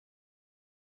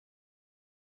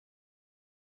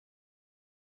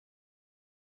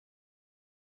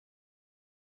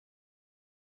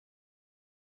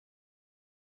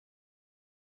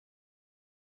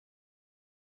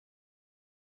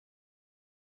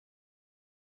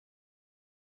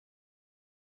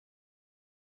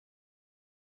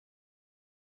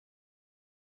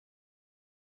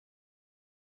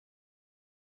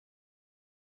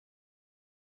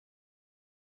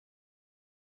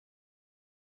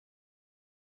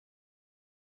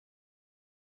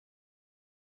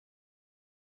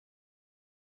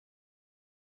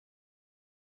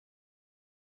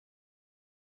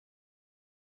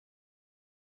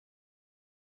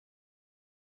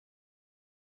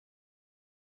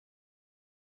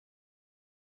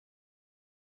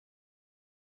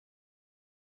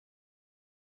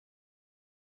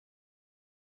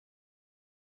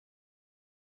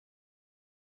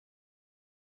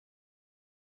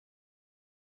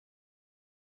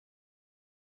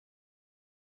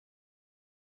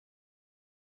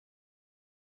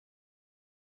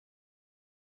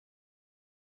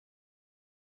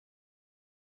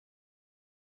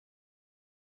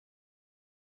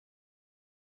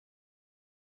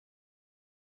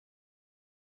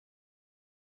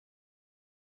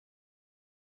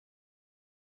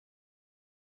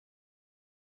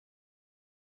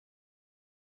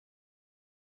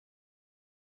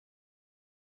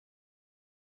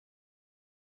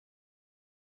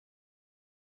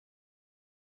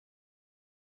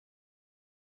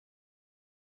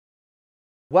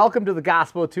Welcome to the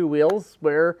Gospel of Two Wheels,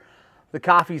 where the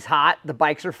coffee's hot, the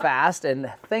bikes are fast,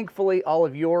 and thankfully all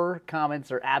of your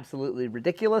comments are absolutely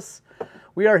ridiculous.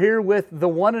 We are here with the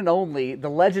one and only, the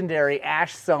legendary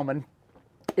Ash Soman.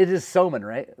 It is Soman,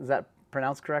 right? Is that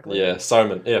pronounced correctly? Yeah,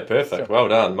 salmon. Yeah, perfect. Well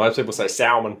done. Most people say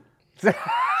salmon.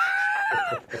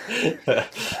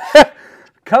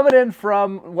 Coming in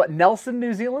from, what, Nelson,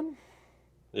 New Zealand?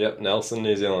 Yep, Nelson,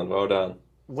 New Zealand. Well done.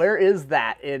 Where is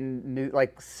that in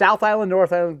South Island,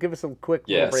 North Island? Give us a quick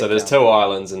little Yeah, so there's breakdown. two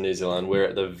islands in New Zealand. We're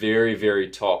at the very, very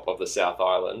top of the South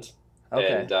Island,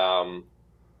 Okay. and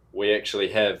we actually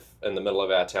have in the middle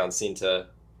of our town centre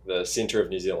the centre of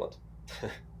New Zealand.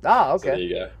 Ah, So there okay.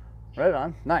 you go. Right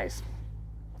on. Nice.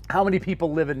 How many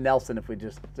people live in Nelson? If we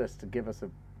just to give us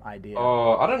an idea.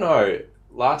 Oh, I don't know.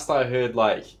 Last I heard,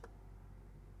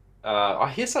 I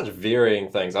hear such varying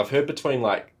things. I've heard between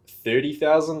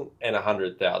 30,000 and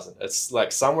 100,000. It's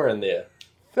like somewhere in there.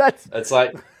 That's It's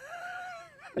like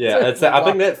Yeah, that's it's. a I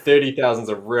think lot. that 30,000 is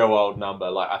a real old number.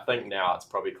 I think now it's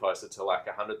probably closer to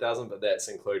 100,000, but that's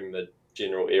including the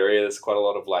general area. There's quite a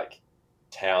lot of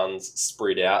towns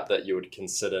spread out that you would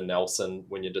consider Nelson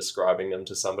when you're describing them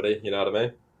to somebody. You know what I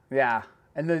mean? Yeah.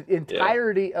 And the Yeah,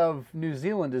 entirety of New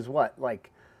Zealand is what,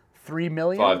 like 3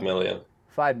 million? 5 million.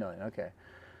 5 million. Okay.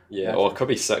 Yeah, or Gotcha. it could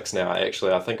be six now.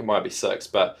 Actually, I think it might be six,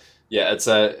 but yeah,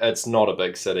 it's not a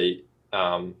big city,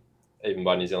 even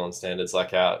by New Zealand standards.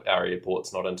 Like our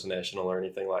airport's not international or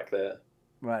anything like that.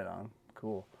 Right on.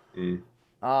 Cool. Mm.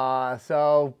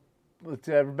 So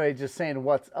to everybody just saying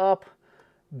what's up.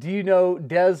 Do you know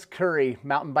Des Curry,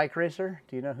 mountain bike racer?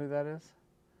 Do you know who that is?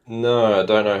 No, I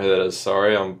don't know who that is.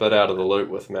 Sorry, I'm a bit out of the loop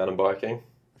with mountain biking.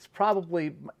 It's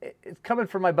coming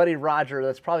from my buddy Roger.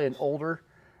 That's probably an older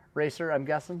racer, I'm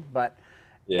guessing. But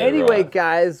Yeah, anyway, right.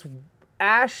 guys,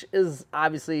 Ash is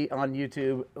obviously on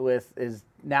YouTube with is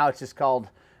now it's just called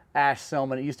Ash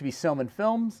Soman. It used to be Soman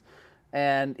Films,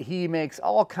 and he makes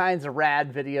all kinds of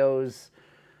rad videos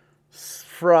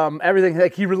from everything.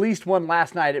 Like he released one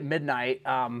last night at midnight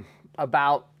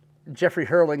about Jeffrey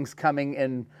Hurlings coming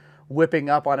and whipping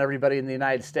up on everybody in the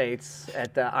United States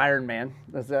at Ironman.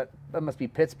 That must be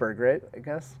Pittsburgh, right? I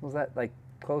guess was that like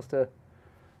close to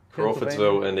Pennsylvania?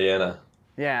 Crawfordsville, Indiana.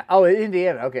 Yeah. Oh,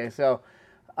 Indiana. Okay. So,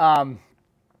 um,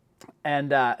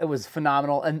 and it was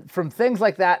phenomenal. And from things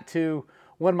like that to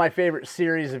one of my favorite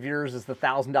series of yours is the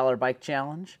 $1,000 Bike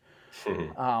Challenge,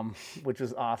 which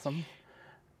was awesome.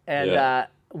 And Yeah.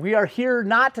 we are here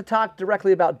not to talk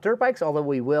directly about dirt bikes, although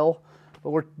we will,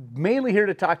 but we're mainly here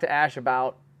to talk to Ash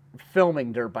about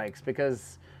filming dirt bikes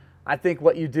because I think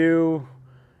what you do,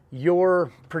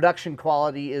 your production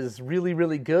quality is really,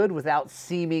 really good without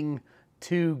seeming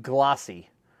too glossy.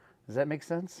 Does that make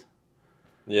sense?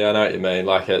 Yeah, I know what you mean.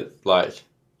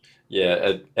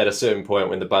 Yeah, at a certain point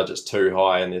when the budget's too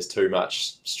high and there's too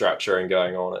much structuring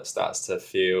going on, it starts to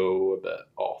feel a bit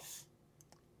off.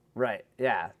 Right.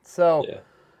 Yeah. So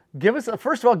Yeah.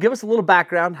 first of all, give us a little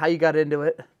background, how you got into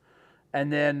it.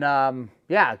 And then,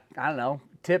 yeah, I don't know,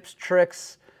 tips,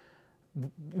 tricks,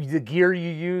 the gear you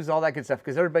use, all that good stuff,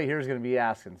 because everybody here is going to be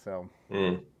asking. So,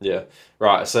 Yeah.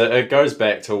 Right. So it goes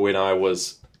back to when I would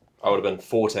have been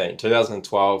 14.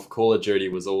 2012, Call of Duty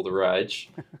was all the rage,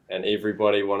 and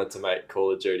everybody wanted to make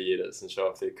Call of Duty edits and show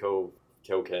off their cool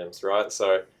kill cams, right?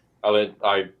 So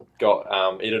I got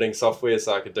editing software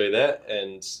so I could do that,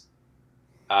 and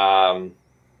um,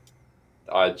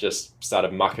 I just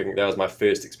started mucking. That was my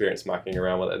first experience mucking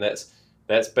around with it,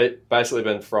 and basically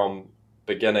been from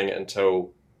beginning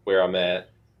until where I'm at.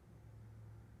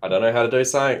 I don't know how to do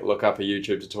something. Look up a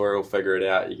YouTube tutorial, figure it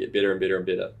out. You get better and better and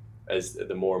better as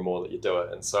the more and more that you do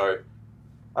it. And so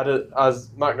I was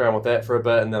mucking around with that for a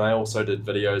bit, and then I also did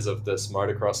videos of this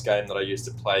motocross game that I used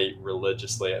to play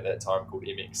religiously at that time called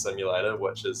MX Simulator,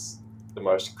 which is the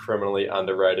most criminally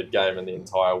underrated game in the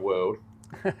entire world.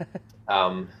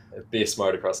 Um, Best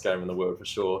motocross game in the world for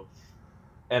sure.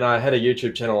 And I had a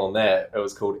YouTube channel on that. It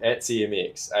was called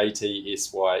ATSYMX,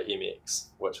 ATSYMX,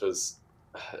 which was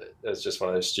it was just one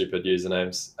of those stupid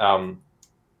usernames.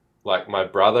 Like my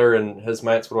brother and his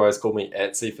mates would always call me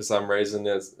Atsy for some reason.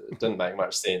 It didn't make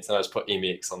much sense, and I just put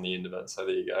MX on the end of it. So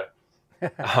there you go.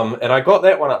 And I got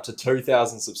that one up to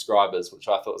 2,000 subscribers, which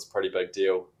I thought was a pretty big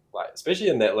deal. Especially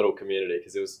in that little community,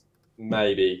 because there was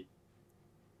maybe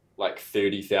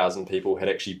 30,000 people had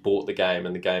actually bought the game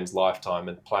in the game's lifetime,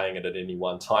 and playing it at any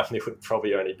one time there would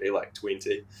probably only be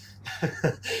 20.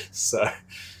 So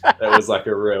it was like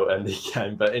a real indie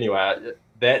game. But anyway,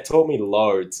 that taught me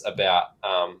loads about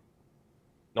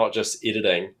not just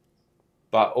editing,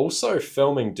 but also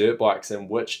filming dirt bikes and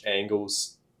which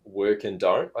angles work and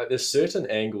don't. There's certain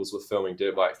angles with filming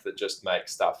dirt bikes that just make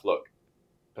stuff look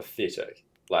pathetic.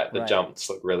 Like the Right. jumps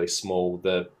look really small,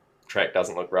 the track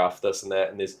doesn't look rough, this and that.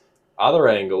 And there's other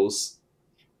angles,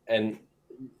 and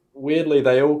weirdly,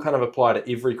 they all kind of apply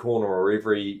to every corner or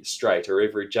every straight or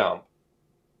every jump.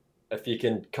 If you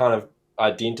can kind of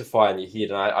identify in your head,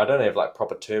 and I don't have like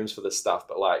proper terms for this stuff,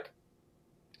 but like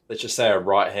let's just say a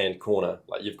right hand corner,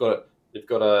 like you've got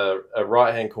a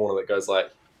right hand corner that goes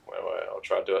like, wait, I'll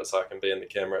try to do it so I can be in the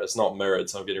camera. It's not mirrored,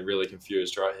 so I'm getting really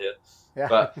confused right here. Yeah.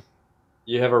 But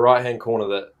you have a right hand corner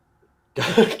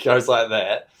that goes like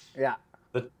that. Yeah.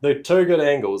 The two good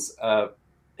angles are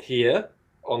here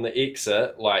on the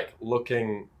exit, like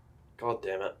looking. God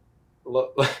damn it!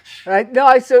 Look, Right. No,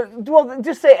 well,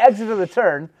 just say exit of the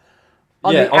turn.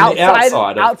 On yeah, the on the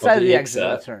outside of the exit exit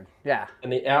of the turn. Yeah.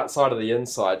 and the outside of the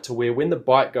inside, to where when the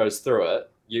bike goes through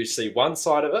it, you see one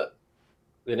side of it.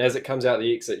 Then as it comes out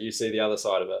the exit, you see the other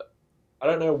side of it. I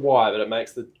don't know why, but it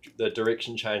makes the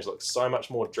direction change look so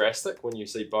much more drastic when you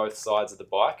see both sides of the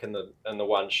bike in the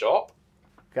one shot,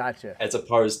 Gotcha. as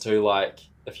opposed to like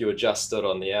if you were just stood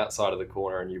on the outside of the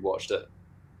corner and you watched it,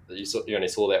 you only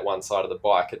saw that one side of the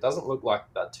bike. It doesn't look like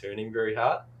they're turning very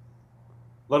hard.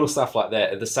 Little stuff like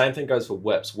that. The same thing goes for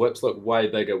whips. Whips look way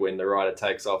bigger when the rider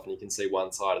takes off and you can see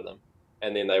one side of them,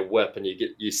 and then they whip and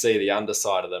you see the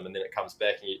underside of them, and then it comes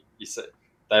back and you see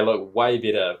they look way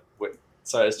better.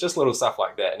 So it's just little stuff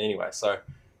like that. And anyway, so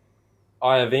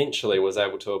I eventually was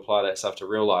able to apply that stuff to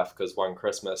real life because one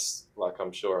Christmas, like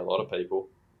I'm sure a lot of people,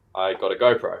 I got a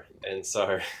GoPro, and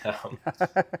so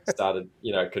started,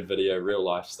 could video real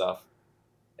life stuff.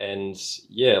 And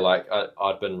yeah, like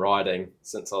I'd been riding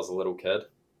since I was a little kid,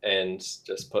 and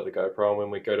just put the GoPro on when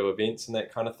we go to events and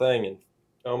that kind of thing, and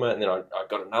film it. And then I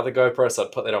got another GoPro, so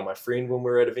I'd put that on my friend when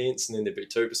we were at events, and then there'd be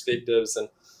two perspectives. And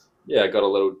yeah, I got a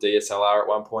little DSLR at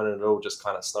one point, and it all just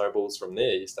kind of snowballs from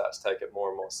there. You start to take it more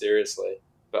and more seriously.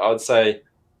 But I would say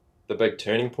the big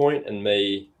turning point in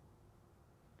me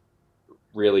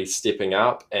really stepping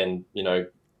up and,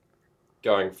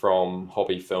 going from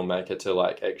hobby filmmaker to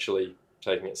like actually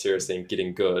taking it seriously and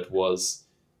getting good was,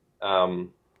 I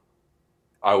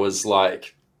was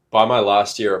like, by my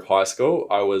last year of high school,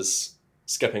 I was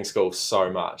skipping school so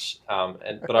much.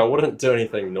 But I wouldn't do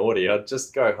anything naughty. I'd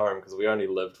just go home because we only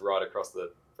lived right across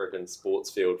the freaking sports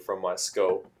field from my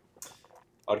school.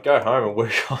 I'd go home and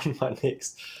work on my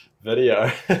next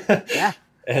video. Yeah.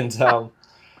 And so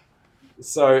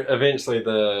eventually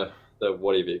the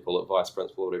whatever you call it, vice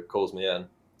principal, whatever, calls me in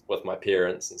with my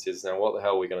parents and says, now what the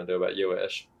hell are we going to do about you,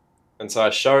 Ash? And so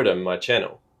I showed him my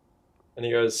channel, and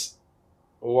he goes,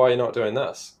 well, why are you not doing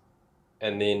this?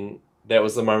 And then that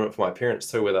was the moment for my parents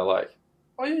too, where they're like,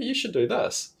 oh yeah, you should do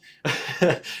this.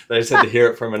 They just had to hear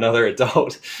it from another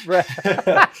adult. Right.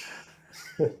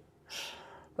 That's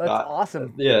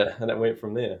awesome. Yeah, and it went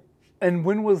from there. And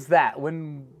when was that?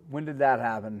 When did that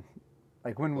happen?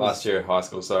 Like when was Last year of high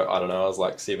school, so I don't know, I was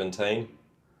like 17,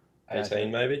 18 Gotcha.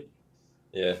 maybe.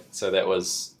 Yeah, so that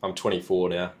was, I'm 24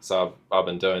 now, so I've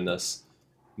been doing this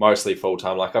mostly full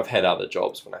time. Like I've had other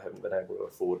jobs when I haven't been able to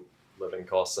afford living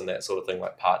costs and that sort of thing,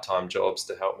 like part-time jobs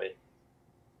to help me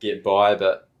get by.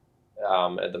 But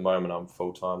at the moment I'm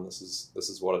full time. This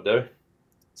is what I do.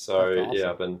 So That's awesome. yeah,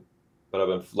 I've been,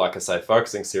 like I say,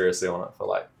 focusing seriously on it for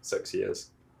like 6 years.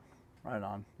 Right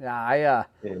on. Yeah,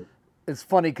 Yeah. it's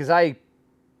funny because I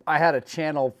had a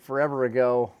channel forever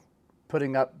ago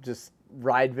putting up just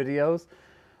ride videos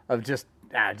of just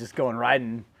going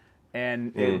riding,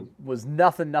 and it was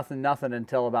nothing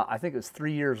until about, I think it was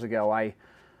 3 years ago. I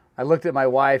looked at my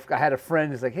wife. I had a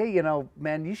friend who's like, hey,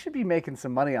 man, you should be making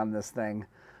some money on this thing.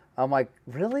 I'm like,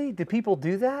 really? Do people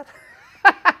do that?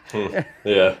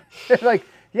 Yeah. Like,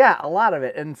 yeah, a lot of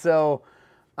it. And so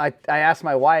I asked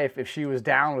my wife if she was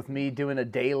down with me doing a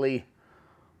daily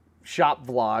shop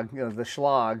vlog, the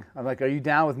schlog. I'm like, are you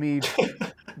down with me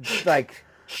like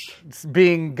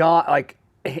being gone, like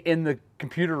in the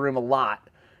computer room a lot?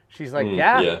 She's like,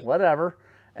 yeah, whatever.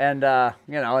 And,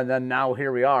 and then now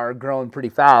here we are growing pretty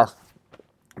fast,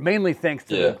 mainly thanks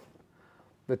to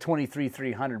the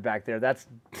 23-300 back there. That's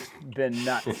been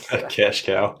nuts. Cash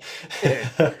cow.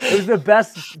 It was the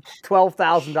best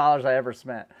 $12,000 I ever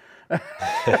spent.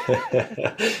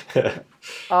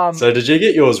 So did you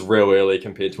get yours real early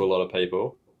compared to a lot of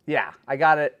people? Yeah, I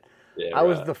got it. Yeah, I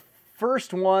was the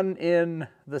first one in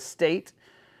the state.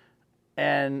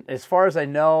 And as far as I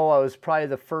know, I was probably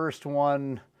the first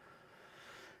one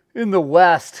in the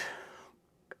West.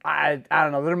 I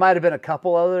don't know. There might have been a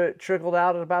couple other that trickled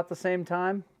out at about the same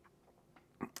time.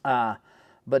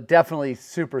 But definitely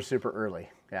super, super early.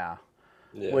 Yeah.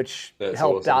 Which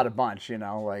helped out a bunch,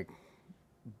 like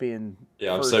being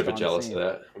I'm first super on jealous scene. of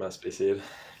that, must be said.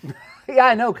 Yeah,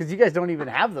 I know, because you guys don't even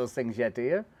have those things yet, do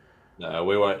you? No,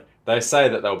 we won't. They say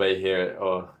that they'll be here,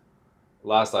 or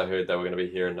last I heard they were going to be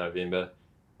here in November.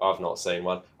 I've not seen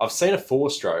one. I've seen a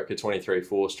four-stroke, a 23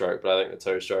 four-stroke, but I think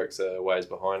the two-strokes are ways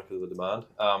behind because of the demand.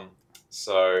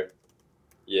 So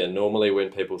yeah, normally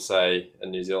when people say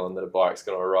in New Zealand that a bike's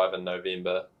going to arrive in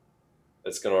November,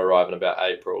 it's going to arrive in about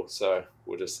April. So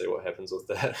we'll just see what happens with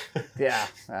that. Yeah.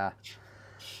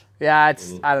 Yeah,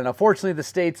 it's Mm. I don't know. Fortunately, the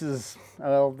States is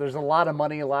well, there's a lot of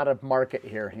money, a lot of market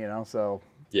here, so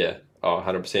Yeah, oh,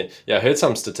 100%. Yeah, I heard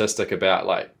some statistic about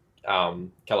like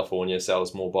California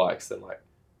sells more bikes than like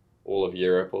all of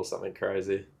Europe or something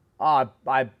crazy.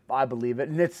 I believe it.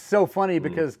 And it's so funny Mm.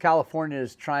 because California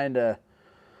is trying to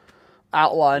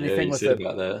outlaw Yeah, anything you with said a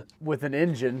about that. with an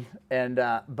engine, and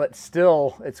but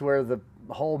still, it's where the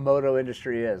whole moto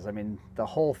industry is. I mean, the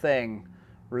whole thing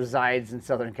resides in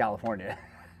Southern California.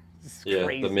 It's Yeah,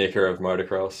 the crazy. mecca of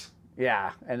motocross.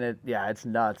 Yeah, and it's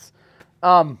nuts.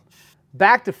 Um,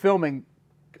 Back to filming.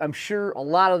 I'm sure a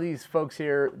lot of these folks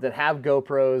here that have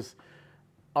GoPros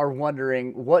are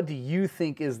wondering, what do you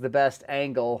think is the best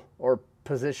angle or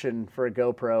position for a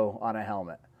GoPro on a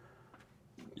helmet?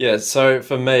 Yeah, so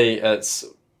for me, it's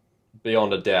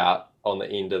beyond a doubt on the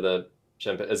end of the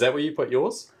chimp. Is that where you put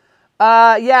yours?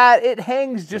 Yeah, it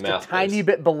hangs The just a tiny mouthpiece.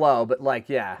 bit below, but like,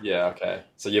 yeah, Yeah, okay.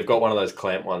 So you've got one of those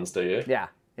clamp ones, do you? yeah,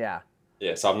 yeah,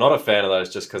 Yeah, so I'm not a fan of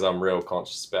those just because I'm real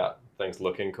conscious about things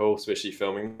looking cool, especially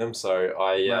filming them. So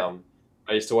right.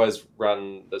 I used to always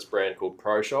run this brand called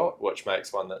ProShot, which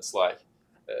makes one that's like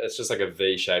it's just like a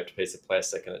V-shaped piece of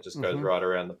plastic, and it just goes Mm-hmm. right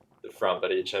around the front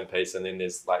bit of your chin piece, and then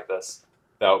there's like this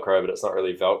Velcro, but it's not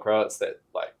really Velcro. It's that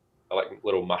like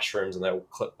little mushrooms, and they all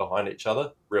clip behind each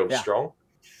other, real Yeah, strong.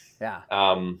 yeah,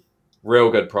 Um,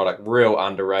 Real good product, real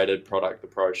underrated product, the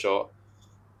ProShot.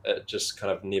 It just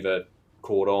kind of never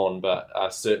caught on, but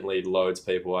certainly loads of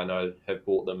people I know have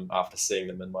bought them after seeing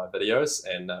them in my videos,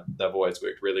 and they've always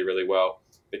worked really, really well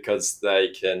because they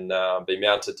can be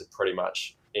mounted to pretty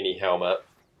much any helmet.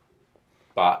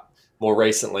 But more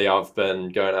recently, I've been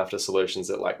going after solutions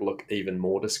that like look even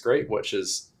more discreet, which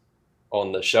is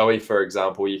on the Shoei, for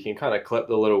example, you can kind of clip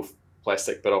the little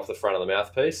plastic bit off the front of the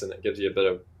mouthpiece, and it gives you a bit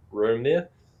of room there.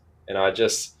 And I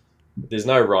just there's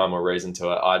no rhyme or reason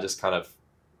to it. I just kind of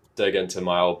dig into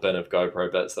my old bin of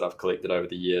GoPro bits that I've collected over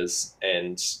the years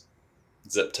and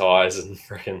zip ties and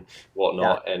freaking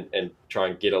yeah, whatnot, and try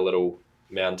and get a little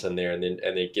mount in there, and then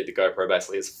get the GoPro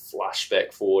basically as flush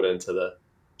back forward into the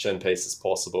chin piece as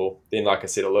possible. Then, like I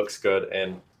said, it looks good,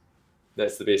 and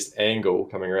that's the best angle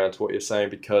coming around to what you're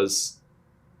saying because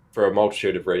for a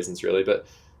multitude of reasons, really. But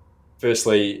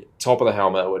firstly, top of the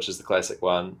helmet, which is the classic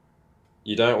one,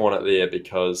 you don't want it there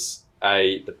because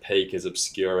the peak is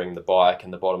obscuring the bike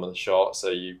in the bottom of the shot, so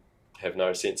you have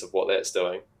no sense of what that's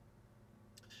doing.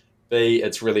 B,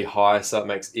 it's really high, so it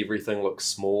makes everything look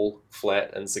small,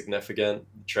 flat, insignificant.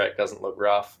 The track doesn't look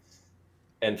rough.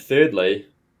 And thirdly,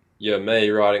 you're me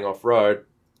riding off road,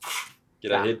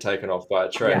 get a yeah, head taken off by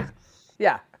a tree. yeah,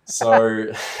 yeah,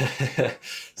 So,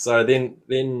 so then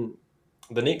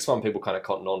the next one people kind of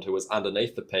cottoned onto was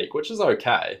underneath the peak, which is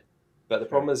okay. But the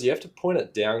sure, problem is you have to point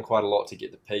it down quite a lot to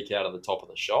get the peak out of the top of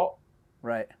the shot.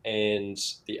 right, And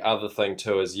the other thing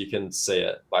too is you can see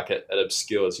it, like it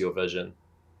obscures your vision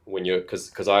when you're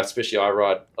because I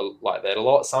ride like that a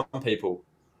lot. Some people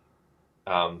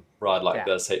ride like yeah,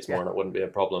 this heaps more, yeah, and it wouldn't be a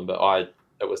problem. But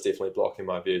it was definitely blocking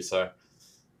my view. So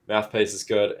mouthpiece is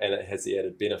good, and it has the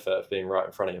added benefit of being right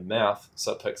in front of your mouth,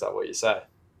 so it picks up what you say.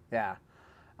 yeah.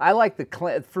 I like the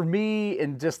clamp for me,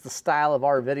 and just the style of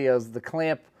our videos. The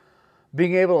clamp,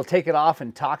 being able to take it off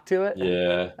and talk to it,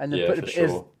 Yeah, and then yeah, put for it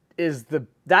sure. is the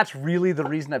that's really the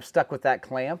reason I've stuck with that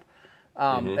clamp.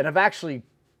 Hmm. And I've actually,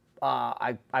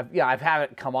 I've had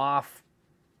it come off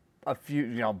a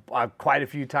few, quite a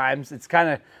few times. It's kind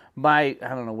of I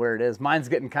don't know where it is. Mine's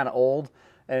getting kind of old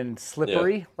and Yeah,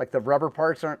 slippery. Like the rubber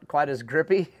parts aren't quite as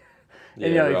grippy.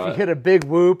 And yeah, if you right. hit a big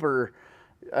whoop or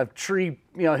a tree,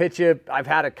 hit you, I've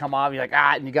had it come off. You're like,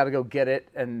 and you got to go get it,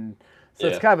 and so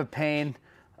it's Yeah, kind of a pain.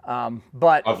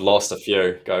 But I've lost a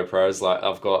few GoPros. Like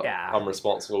yeah, I'm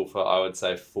responsible for I would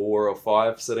say 4 or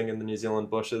 5 sitting in the New Zealand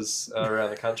bushes around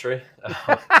the country,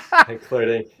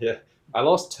 including yeah. I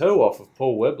lost two off of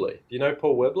Paul Webley. Do you know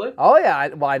Paul Webley? oh yeah,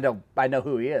 I know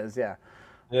who he is. Yeah,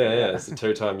 Yeah, yeah, yeah, it's a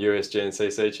two-time US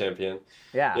GNCC champion.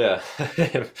 yeah. Yeah,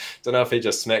 don't know if he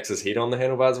just smacks his head on the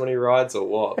handlebars when he rides or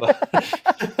what, but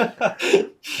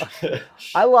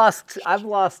I've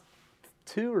lost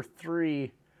two or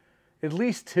three, at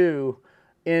least two,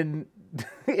 in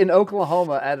in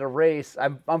Oklahoma at a race.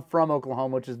 I'm from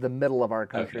Oklahoma, which is the middle of our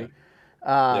okay, country,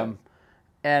 yeah,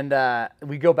 and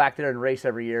we go back there and race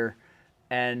every year.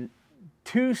 And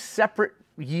two separate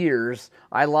years.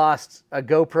 I lost a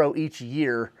GoPro each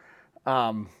year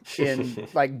in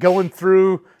like going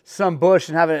through some bush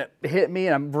and having it hit me,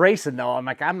 and I'm racing though. I'm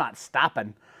like, I'm not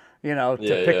stopping, to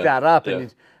pick that up. Yeah.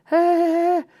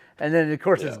 And and then of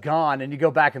course it's Yeah. gone, and you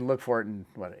go back and look for it, and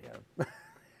what?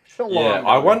 It's a long Yeah, I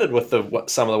memory. wondered with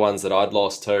some of the ones that I'd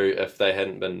lost too if they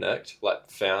hadn't been nicked, like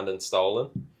found and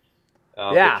stolen,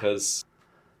 Yeah. because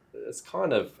it's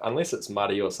kind of, unless it's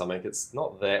muddy or something, it's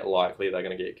not that likely they're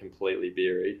going to get completely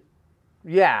buried.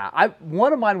 Yeah,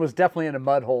 one of mine was definitely in a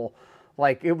mud hole.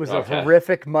 Like it was a Okay.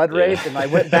 horrific mud Yeah. race, and I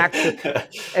went back to,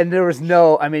 and there was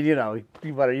no. I mean,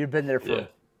 you've been there for Yeah.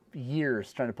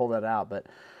 years trying to pull that out,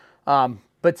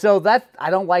 but so that I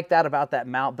don't like that about that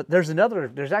mount. But there's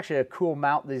actually a cool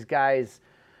mount these guys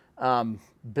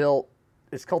built.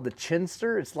 It's called the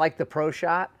Chinster. It's like the Pro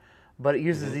Shot, but it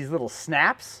uses these little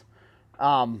snaps.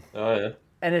 Oh yeah.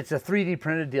 And it's a 3D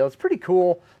printed deal. It's pretty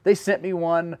cool. They sent me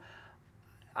one.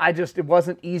 It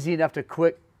wasn't easy enough to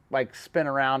quick like spin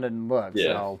around and look.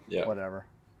 Yeah, So yeah. whatever.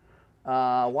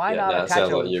 Why Yeah, not no, it attach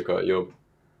sounds a? like you've got your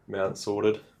mount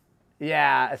sorted.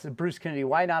 Yeah, it's a Bruce Kennedy.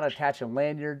 Why not attach a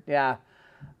lanyard? Yeah.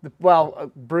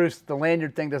 Bruce, the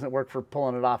lanyard thing doesn't work for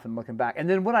pulling it off and looking back. And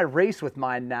then when I race with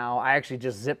mine now, I actually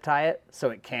just zip tie it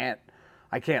so I can't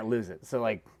lose it. So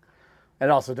like, it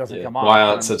also doesn't Yeah. come off.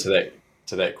 My answer to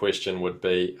that question would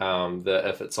be that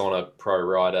if it's on a pro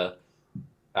rider,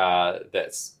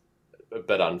 that's a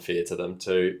bit unfair to them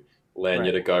to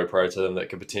lanyard a GoPro to them that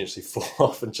could potentially fall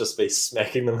off and just be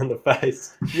smacking them in the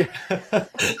face.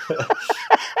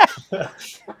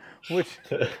 Which,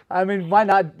 I mean, why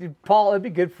not? Paul, it'd be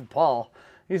good for Paul.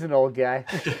 He's an old guy.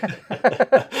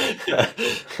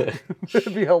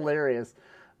 It'd be hilarious.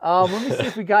 Let me see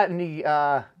if we got any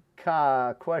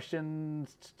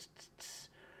questions.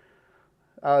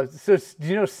 So do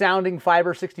you know Sounding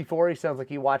Fiber 64? He sounds like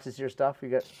he watches your stuff. You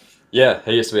got Yeah,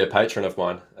 he used to be a patron of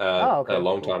mine, okay, a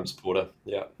long cool. time supporter.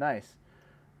 Yeah. Nice.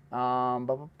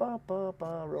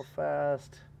 Real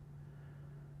fast.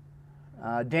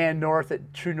 Dan North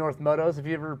at True North Motos. Have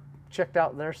you ever checked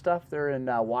out their stuff? They're in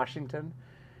Washington.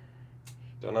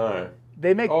 Don't know.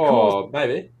 They make Oh,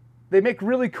 maybe. They make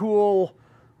really cool.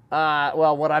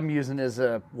 What I'm using is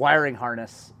a wiring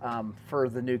harness for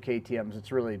the new KTM's.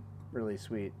 It's really, really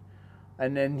sweet.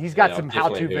 And then he's got Yeah, some I've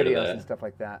definitely how-to heard of videos that. and stuff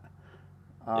like that.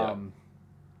 Yeah.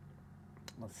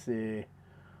 Let's see.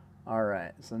 All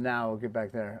right, so now we'll get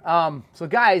back there. So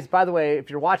guys, by the way, if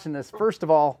you're watching this, first of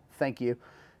all, thank you.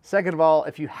 Second of all,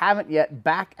 if you haven't yet,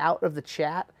 back out of the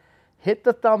chat, hit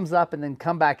the thumbs up, and then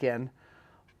come back in.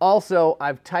 Also,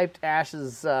 I've typed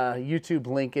Ash's YouTube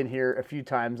link in here a few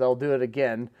times. I'll do it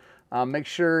again. Make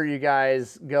sure you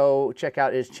guys go check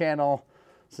out his channel,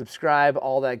 subscribe,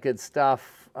 all that good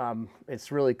stuff.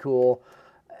 It's really cool.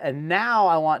 And now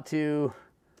I want to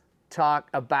talk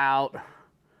about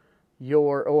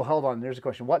hold on, there's a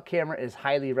question. What camera is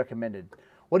highly recommended?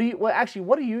 What are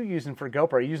you using for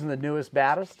GoPro? Are you using the newest,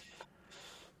 baddest?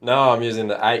 No, I'm using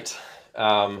the 8.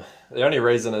 The only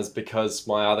reason is because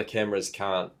my other cameras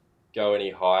can't go any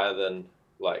higher than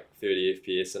like 30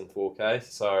 FPS in 4K,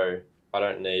 so I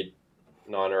don't need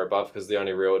 9 or above because the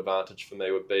only real advantage for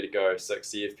me would be to go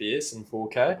 60 FPS in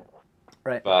 4K.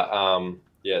 Right. But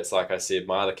yeah, it's like I said,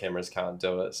 my other cameras can't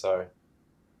do it, so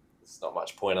it's not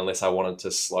much point unless I wanted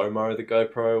to slow-mo the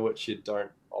GoPro, which you don't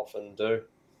often do.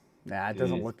 Nah, it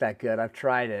doesn't look that good. I've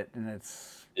tried it, and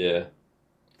it's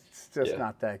just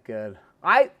not that good.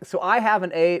 I have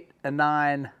an 8, a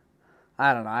 9.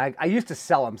 I don't know. I used to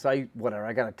sell them, so I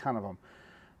got a ton of them.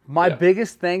 My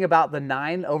biggest thing about the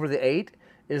 9 over the 8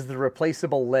 is the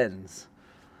replaceable lens.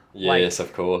 Yes,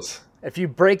 of course. If you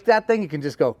break that thing, you can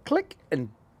just go click and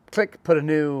click, put a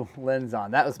new lens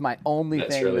on. That was my only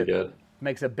That's thing really that good.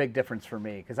 makes a big difference for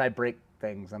me because I break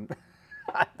things.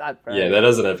 Yeah, that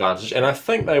is an advantage. And I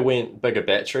think they went bigger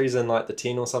batteries in like the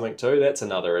 10 or something too. That's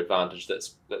another advantage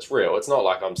that's real. It's not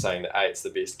like I'm saying the 8's the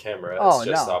best camera. It's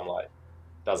just no. I'm like,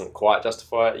 doesn't quite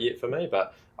justify it yet for me.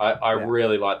 But I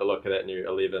really like the look of that new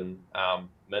 11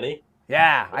 Mini.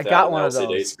 Yeah, I without got an one of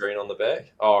LCD those. screen on the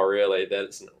back. Oh, really?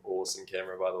 That's an awesome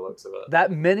camera by the looks of it.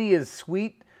 That Mini is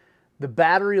sweet. The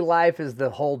battery life is the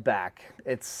holdback.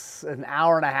 It's an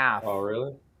hour and a half. Oh,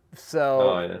 really?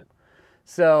 So, yeah.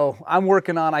 So I'm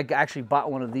working on. I actually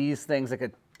bought one of these things, like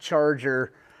a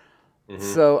charger.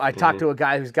 So I talked to a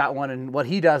guy who's got one, and what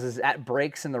he does is at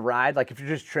breaks in the ride, like if you're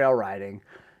just trail riding,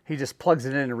 he just plugs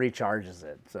it in and recharges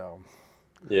it. So.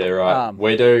 Yeah, right.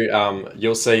 We do.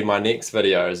 You'll see my next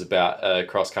video is about a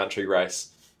cross-country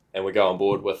race, and we go on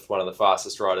board with one of the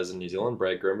fastest riders in New Zealand,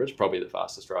 Brad Grimbridge, probably the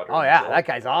fastest rider. Oh in New yeah, Zealand. that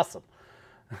guy's awesome.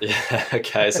 Yeah,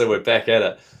 okay, so we're back at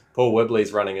it. Paul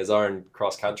Whibley's running his own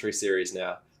cross country series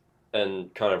now,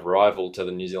 and kind of rival to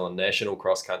the New Zealand National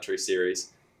Cross Country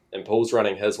Series. And Paul's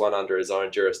running his one under his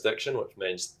own jurisdiction, which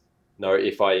means no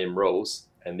FIM rules,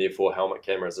 and therefore helmet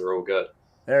cameras are all good.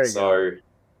 There you go. So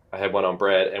I had one on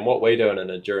Brad, and what we do in an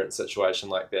endurance situation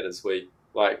like that is we,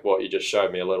 like what you just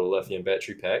showed me, a little lithium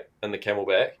battery pack in the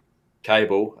camelback,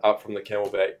 cable up from the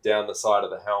camelback down the side of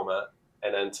the helmet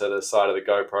and into the side of the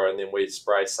GoPro, and then we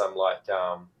spray some like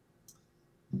I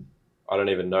don't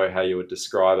even know how you would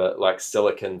describe it, like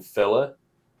silicon filler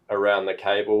around the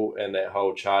cable and that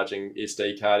whole charging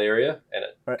SD card area, and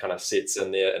it Right. kind of sets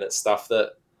in there, and it's stuff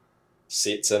that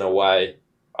sets in a way.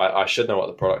 I should know what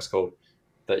the product's called,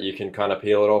 that you can kind of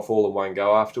peel it off all in one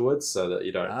go afterwards, so that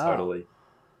you don't Oh. totally.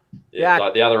 Yeah.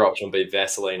 Like the other option would be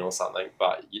Vaseline or something,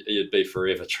 but you'd be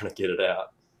forever trying to get it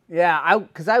out. Yeah,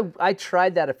 because I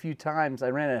tried that a few times. I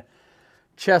ran a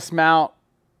chest mount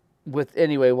with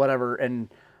whatever, and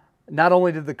not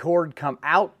only did the cord come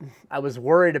out, I was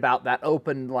worried about that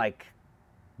open like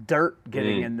dirt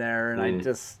getting in there, and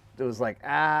it was like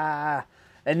it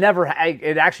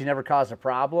actually never caused a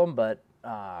problem, but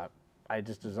I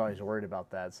just was always worried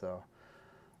about that. So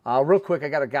real quick, I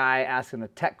got a guy asking a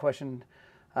tech question.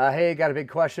 Hey, got a big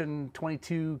question.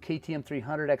 22 KTM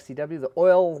 300 XCW. The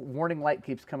oil warning light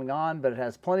keeps coming on, but it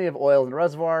has plenty of oil in the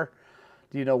reservoir.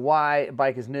 Do you know why?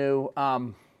 Bike is new.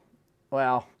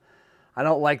 Well, I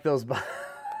don't like those.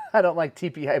 I don't like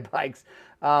TPI bikes,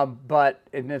 but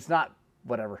and it's not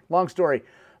whatever. Long story,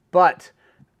 but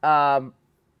and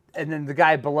then the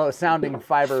guy below, Sounding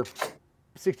Fiber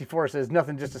 64, says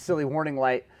nothing, just a silly warning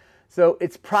light. So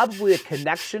it's probably a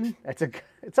connection.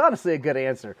 It's honestly a good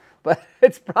answer, but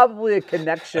it's probably a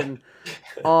connection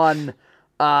on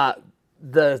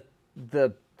the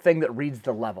thing that reads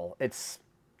the level.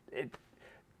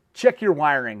 Check your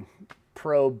wiring,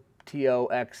 Probe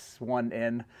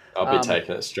TOX1N. I'll be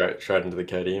taking it straight into the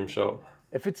KTM shop.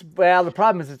 If it's the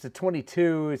problem is it's a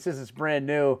 22. It says it's brand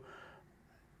new.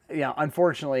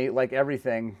 Unfortunately, like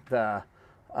everything, the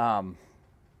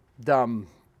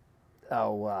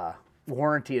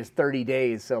warranty is 30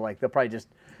 days. So like they'll probably just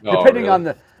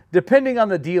depending on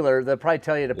the dealer, they'll probably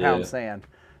tell you to pound sand.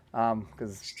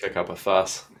 Because kick up a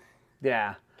fuss.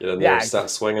 Yeah. Get in there and start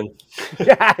swinging.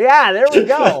 Yeah, there we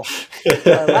go.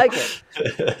 I like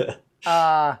it.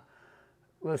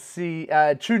 Let's see.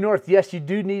 True North, yes, you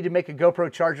do need to make a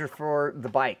GoPro charger for the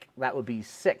bike. That would be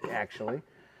sick, actually.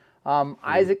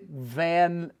 Isaac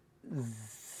Van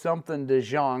something de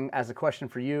Jong has a question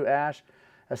for you, Ash.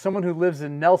 As someone who lives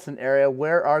in Nelson area,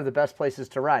 where are the best places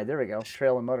to ride? There we go.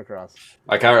 Trail and motocross.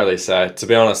 I can't really say. To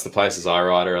be honest, the places I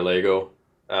ride are illegal.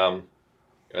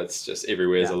 It's just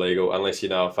everywhere's illegal. Unless you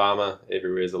know a farmer,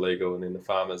 everywhere's illegal. And then the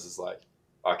farmers is like,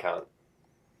 I can't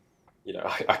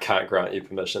grant you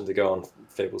permission to go on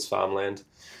people's farmland.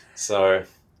 So,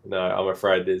 no, I'm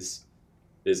afraid there's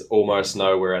almost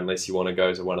nowhere unless you want to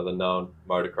go to one of the known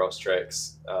motocross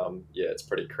tracks. It's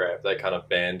pretty crap. They kind of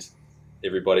banned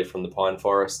everybody from the pine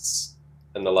forests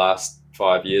in the last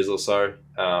 5 years or so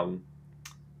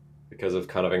because of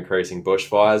kind of increasing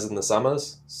bushfires in the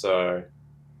summers. So,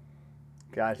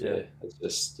 gotcha. Yeah,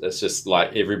 it's just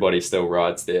like everybody still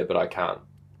rides there, but I can't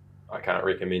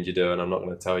recommend you do, and I'm not going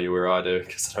to tell you where I do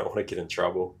because I don't want to get in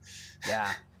trouble.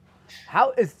 Yeah.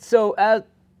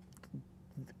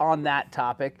 On that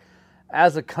topic,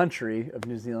 as a country of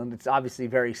New Zealand, it's obviously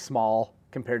very small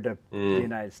compared to the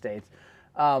United States.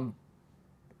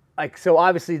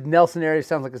 Obviously Nelson area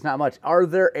sounds like it's not much. Are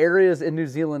there areas in New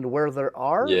Zealand where there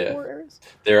are more areas?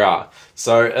 There are.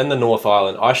 So in the North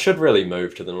Island, I should really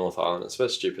move to the North Island. It's a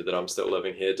bit stupid that I'm still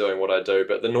living here doing what I do,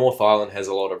 but the North Island has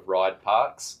a lot of ride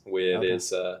parks where there's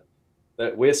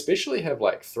that we especially have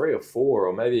like 3 or 4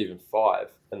 or maybe even 5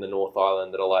 in the North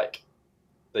Island that are like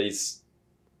these,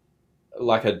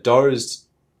 like a dozed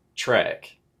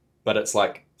track, but it's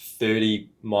like 30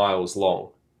 miles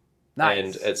long. Nice.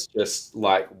 And it's just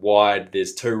like wide.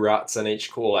 There's 2 ruts in each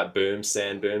corner, like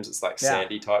sand booms. It's like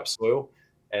sandy type soil.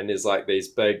 And there's like these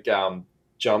big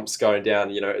jumps going down,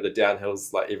 the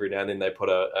downhills, like every now and then they put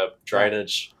a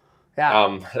drainage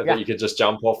that you could just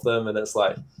jump off them. And it's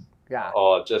like,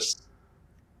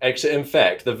 actually, in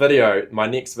fact, my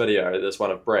next video, this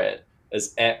one of Brad,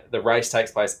 is the race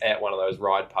takes place at one of those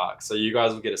ride parks. So you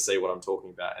guys will get to see what I'm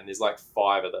talking about. And there's like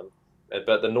 5 of them.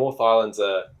 But the North Island's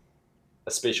a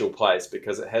special place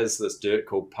because it has this dirt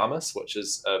called pumice, which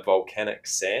is a volcanic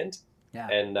sand. Yeah.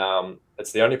 And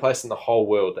it's the only place in the whole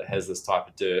world that has this type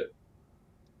of dirt.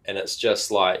 And it's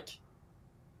just like,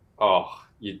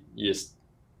 you just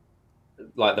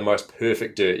like the most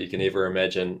perfect dirt you can ever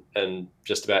imagine in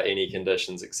just about any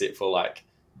conditions except for like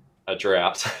a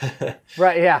drought.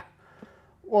 Right, yeah.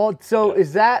 Well, so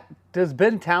does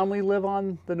Ben Townley live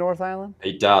on the North Island?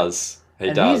 He does. He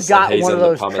And he's does. And got he's one of in the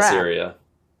those pumice tracks. area.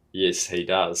 Yes, he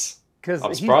does. Because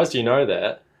I'm surprised you know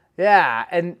that. yeah,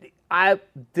 and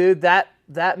dude,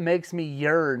 that makes me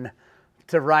yearn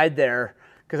to ride there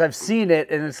because I've seen it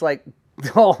and it's like,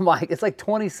 oh my, it's like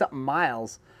 20 something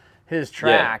miles, his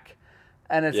track,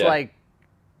 and it's Yeah. like,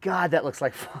 God, that looks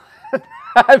like fun.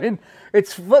 I mean,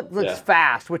 looks Yeah.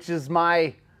 fast, which is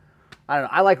I don't know.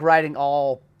 I like riding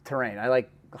all terrain. I like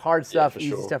hard stuff, for easy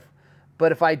sure. stuff.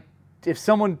 But if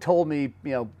someone told me,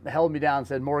 held me down and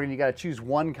said, Morgan, you got to choose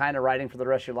one kind of riding for the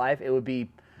rest of your life, it would be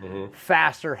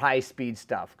faster, high speed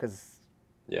stuff because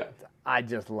Yeah. I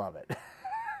just love it.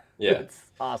 Yeah. It's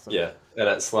awesome. Yeah. And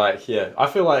it's like, I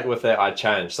feel like with that, I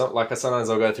change. Sometimes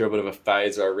I'll go through a bit of a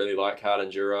phase where I really like hard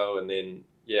enduro, and then,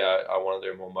 I want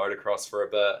to do more motocross for a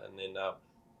bit. And then,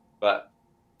 but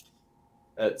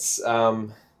it's,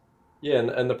 in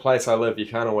the place I live, you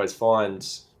can't always find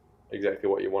exactly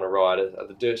what you want to ride.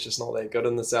 The dirt's just not that good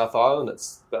in the South Island.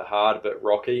 It's a bit hard, a bit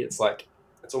rocky. It's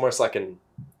almost like an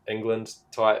England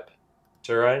type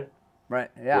terrain. Right.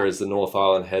 Yeah. Whereas the North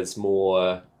Island has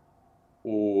more,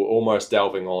 almost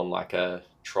delving on like a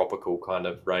tropical kind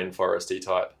of rainforesty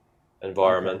type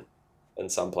environment in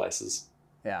some places.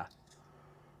 Yeah.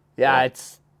 Yeah.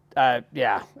 It's I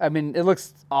mean, it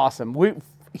looks awesome.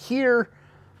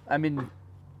 I mean,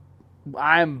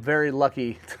 I'm very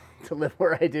lucky to live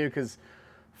where I do because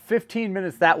 15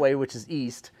 minutes that way, which is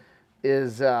east,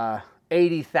 is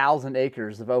 80,000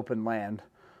 acres of open land.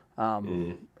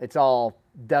 It's all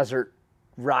desert,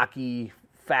 rocky,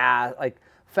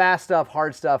 fast stuff,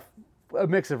 hard stuff, a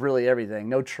mix of really everything.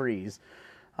 No trees,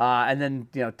 and then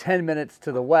 10 minutes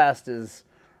to the west is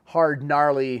hard,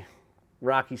 gnarly,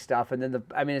 rocky stuff, and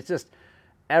then it's just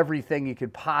everything you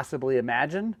could possibly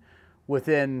imagine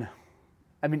within.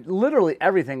 I mean, literally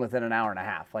everything within an hour and a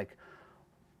half, like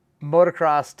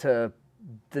motocross to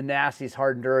the nastiest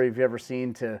hard enduro you've ever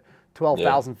seen to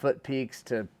 12,000 foot peaks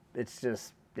to it's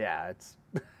just it's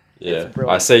Yeah,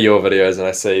 brilliant. I see your videos and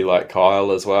I see like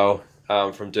Kyle as well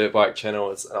from Dirt Bike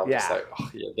Channel. I'm just like,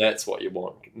 that's what you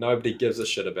want. Nobody gives a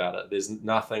shit about it. There's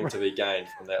nothing to be gained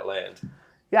from that land.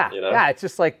 It's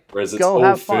just like whereas it's go all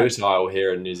have fun. fertile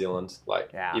here in New Zealand,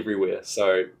 like everywhere.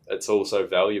 So it's also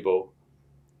valuable.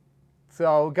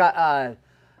 So got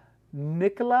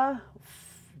Nicola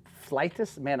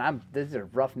Flightus. Man, these are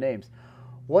rough names.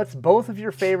 What's both of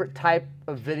your favorite type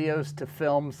of videos to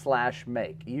film /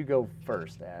 make? You go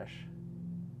first, Ash.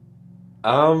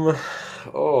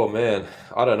 Oh man,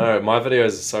 I don't know. My videos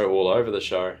are so all over the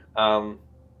show. To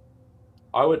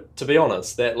be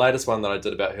honest, that latest one that I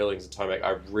did about Hurlings and Tomac,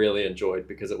 I really enjoyed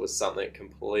because it was something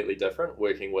completely different,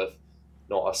 working with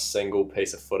not a single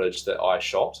piece of footage that I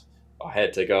shot. I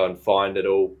had to go and find it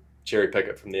all, cherry pick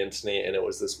it from the internet, and it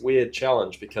was this weird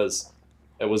challenge because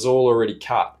it was all already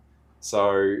cut.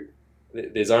 So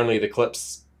there's only the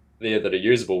clips there that are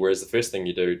usable, whereas the first thing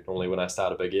you do normally when I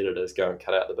start a big edit is go and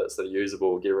cut out the bits that are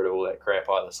usable, get rid of all that crap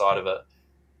either side of it,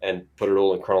 and put it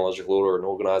all in chronological order and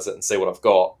organize it and see what I've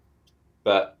got.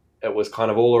 But it was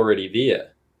kind of all already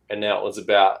there, and now it was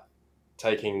about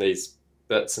taking these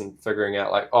bits and figuring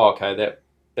out like,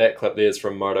 that clip there is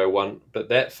from Moto 1, but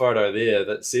that photo there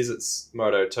that says it's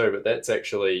Moto 2, but that's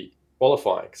actually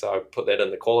qualifying. So I put that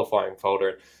in the qualifying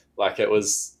folder. Like it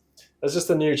was just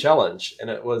a new challenge, and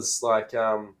it was like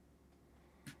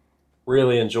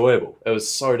really enjoyable. It was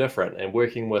so different, and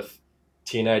working with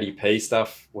 1080p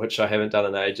stuff, which I haven't done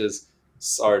in ages,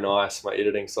 so nice. My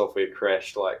editing software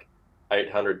crashed like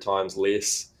 800 times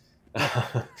less.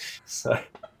 So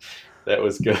that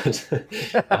was good.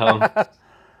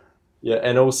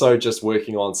 And also just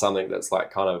working on something that's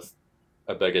like kind of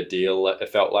a bigger deal. It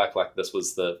felt like this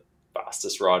was the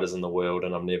fastest riders in the world,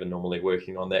 and I'm never normally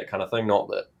working on that kind of thing. Not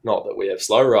that we have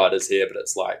slow riders here, but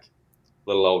it's like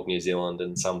little old New Zealand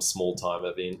in some small time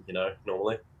event,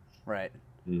 normally. Right.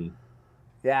 Mm.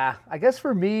 Yeah, I guess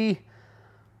for me,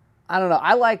 I don't know.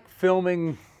 I like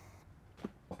filming.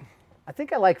 I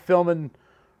think I like filming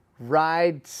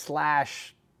ride / I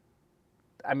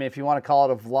mean, if you want to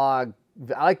call it a vlog,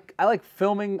 I like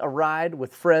filming a ride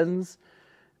with friends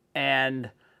and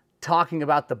talking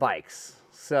about the bikes.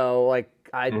 So like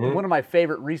one of my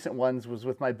favorite recent ones was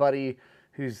with my buddy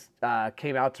who's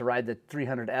came out to ride the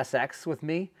 300 SX with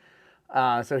me.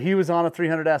 So he was on a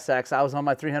 300 SX, I was on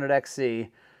my 300 XC.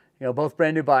 Both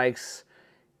brand new bikes.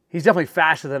 He's definitely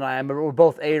faster than I am, but we're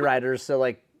both A riders, so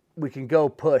like we can go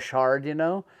push hard,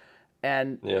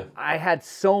 And I had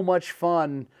so much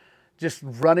fun just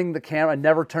running the camera. I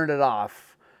never turned it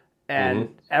off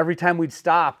And every time we'd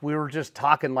stop, we were just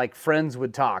talking like friends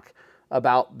would talk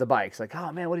about the bikes. Like,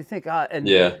 oh man, what do you think? And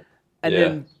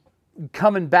then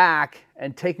coming back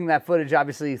and taking that footage,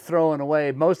 obviously throwing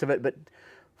away most of it, but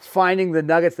finding the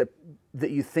nuggets that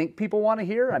you think people want to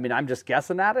hear. I mean, I'm just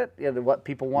guessing at it, what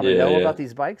people want to know about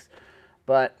these bikes.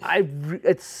 But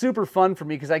it's super fun for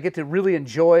me because I get to really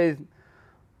enjoy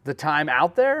the time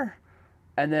out there,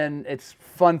 and then it's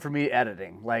fun for me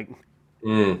editing. Like,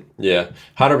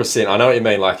 100%. I know what you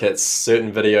mean. Like, it's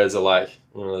certain videos are like,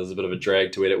 there's a bit of a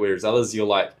drag to edit, whereas others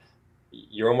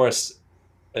you're almost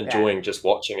enjoying just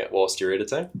watching it whilst you're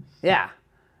editing. Yeah,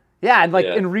 and like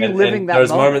in reliving that those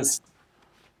moment.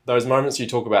 Those moments you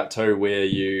talk about too, where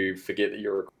you forget that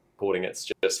you're recording, it's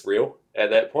just real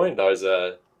at that point. Those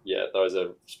are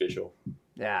special.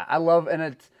 Yeah, I love,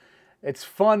 and it's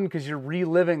fun because you're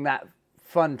reliving that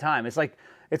fun time. It's like,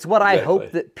 it's what I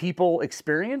hope that people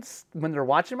experience when they're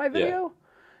watching my video.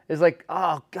 Is like,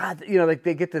 oh God, like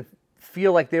they get to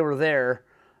feel like they were there,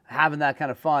 having that kind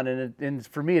of fun. And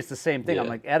for me, it's the same thing. I'm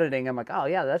like editing. I'm like, oh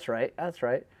yeah, that's right.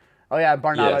 Oh yeah,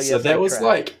 Barnado. Yeah, so that was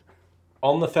like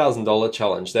on the $1,000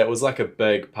 challenge. That was like a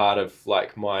big part of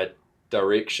like my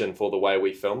direction for the way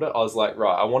we filmed it. I was like,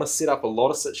 right, I want to set up a lot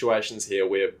of situations here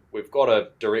where we've got a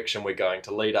direction we're going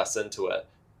to lead us into it,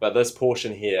 but this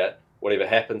portion here, whatever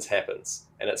happens,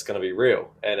 and it's going to be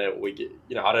real. And we get,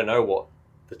 I don't know what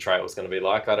the trail is going to be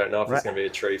like. I don't know if there's going to be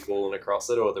a tree falling across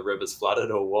it or the river's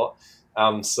flooded or what.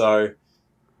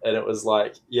 And it was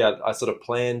like, I sort of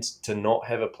planned to not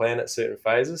have a plan at certain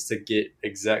phases to get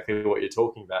exactly what you're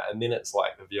talking about. And then it's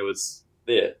like the viewers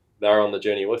they're on the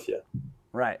journey with you.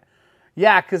 Right.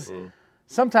 Yeah, because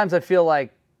sometimes I feel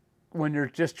like when you're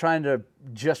just trying to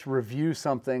just review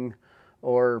something,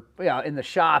 or in the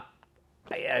shop,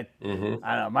 I don't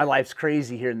know, my life's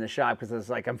crazy here in the shop because it's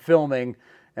like I'm filming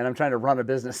and I'm trying to run a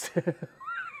business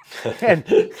and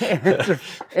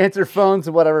answer phones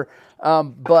and whatever.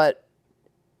 But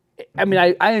I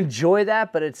mean, I enjoy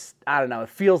that, but I don't know, it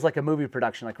feels like a movie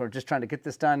production. Like we're just trying to get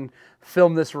this done,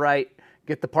 film this right,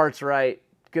 get the parts right,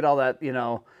 get all that,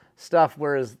 stuff.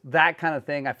 Whereas that kind of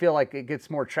thing, I feel like it gets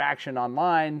more traction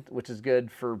online, which is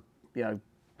good for,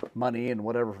 money and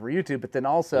whatever for YouTube. But then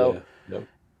also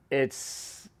it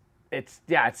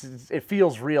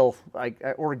feels real, like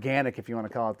organic, if you want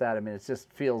to call it that. I mean, it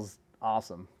just feels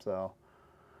awesome. So,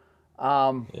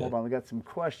 hold on, we got some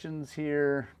questions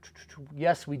here.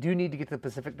 Yes, we do need to get to the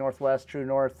Pacific Northwest, True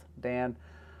North, Dan.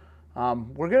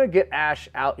 We're going to get Ash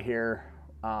out here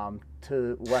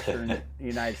to Western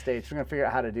United States. We're going to figure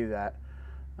out how to do that.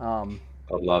 I'd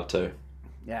love to.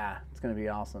 Yeah, it's going to be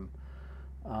awesome.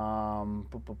 Do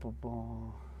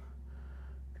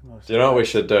you know what we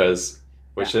should do is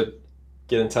we should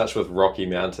get in touch with Rocky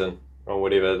Mountain or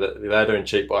whatever. They're doing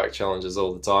cheap bike challenges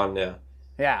all the time now.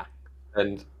 Yeah.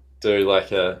 And do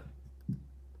like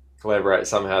collaborate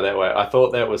somehow that way. I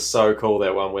thought that was so cool,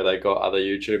 that one where they got other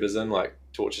YouTubers in, like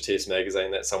Torture Test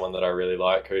Magazine. That's someone that I really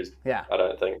like, who's I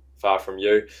don't think far from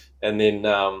you. And then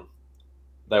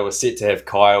they were set to have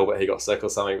Kyle, but he got sick or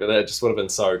something. But that just would have been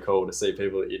so cool to see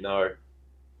people that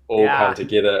all come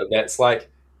together.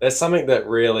 That's something that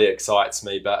really excites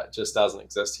me, but just doesn't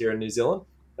exist here in New Zealand.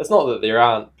 It's not that there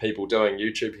aren't people doing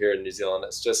YouTube here in New Zealand.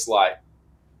 It's just like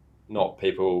not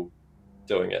people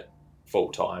doing it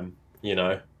full time,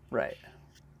 Right.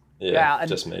 Yeah,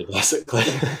 just me, basically.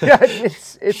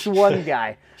 it's one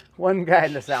guy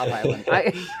in the South Island.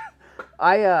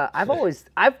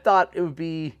 I've thought it would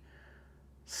be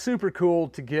super cool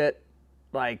to get,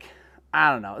 like,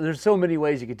 I don't know, there's so many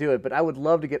ways you could do it, but I would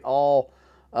love to get all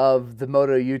of the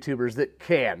moto YouTubers that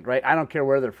can, right? I don't care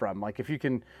where they're from. Like, if you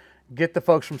can get the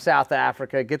folks from South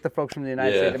Africa, get the folks from the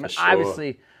United States. I mean,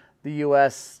 obviously the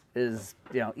U.S. is,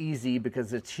 easy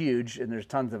because it's huge and there's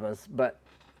tons of us, but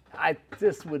I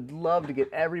just would love to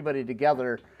get everybody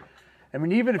together. I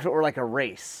mean, even if it were like a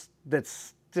race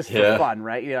that's just for fun,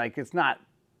 right? Like, it's not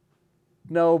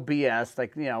no BS,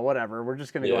 like, whatever. We're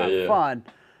just going to go have fun.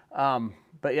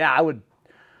 But yeah,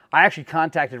 I actually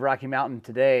contacted Rocky Mountain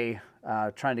today,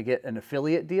 trying to get an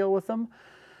affiliate deal with them.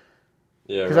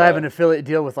 Yeah. Because I have an affiliate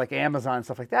deal with like Amazon and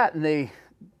stuff like that. And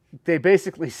they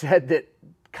basically said that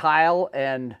Kyle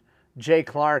and Jay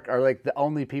Clark are like the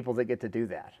only people that get to do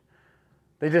that.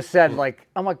 They just said, like,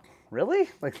 I'm like, really?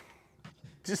 Like,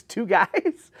 just two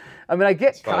guys? I mean, I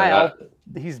get Kyle,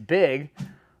 he's big,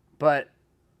 but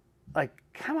like,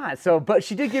 come on. So, but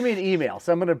she did give me an email,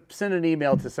 so I'm going to send an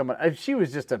email to someone. She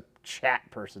was just a chat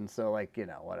person, so like,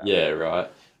 whatever. Yeah, right.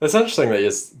 It's interesting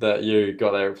that you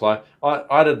got that reply.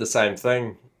 I did the same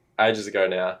thing ages ago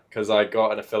now because I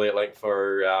got an affiliate link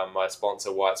for my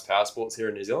sponsor, White's Power Sports here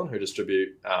in New Zealand, who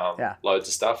distribute loads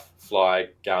of stuff, Fly,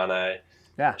 Garnet,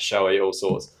 Shoei, all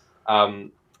sorts.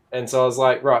 And so I was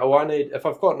like, right, well, if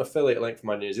I've got an affiliate link for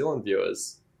my New Zealand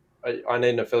viewers, I need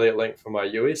an affiliate link for my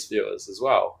US viewers as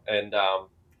well, and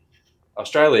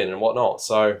Australian and whatnot.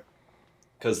 So,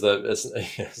 because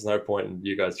there's no point in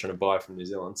you guys trying to buy from New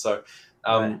Zealand. So,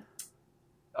 I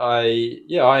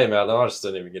emailed them. I just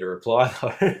didn't even get a reply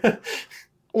though.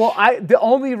 Well, the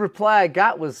only reply I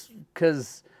got was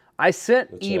because I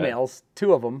sent emails,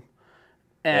 2 of them,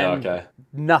 and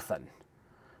nothing.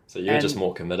 So you're just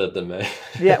more committed than me.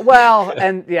 Yeah, well,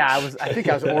 and I think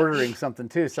I was ordering something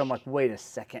too. So I'm like, wait a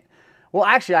second. Well,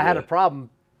 actually, I had a problem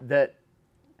that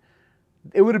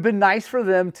it would have been nice for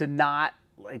them to not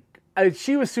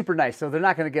she was super nice, so they're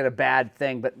not going to get a bad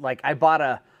thing. But like, I bought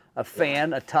a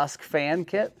Tusk fan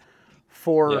kit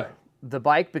for the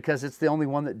bike because it's the only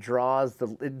one that draws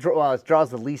it draws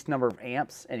the least number of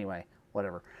amps. Anyway,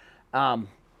 whatever.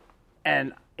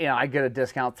 And I get a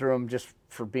discount through them just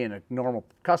for being a normal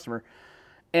customer.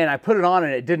 And I put it on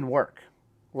and it didn't work.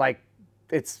 Like,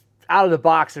 it's out of the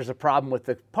box. There's a problem with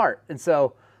the part. And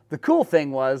so the cool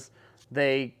thing was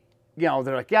they're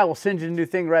like, yeah, we'll send you a new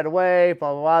thing right away.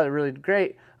 Blah, blah, blah. They're really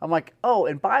great. I'm like, oh,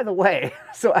 and by the way,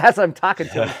 so as I'm talking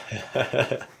to them,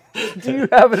 do you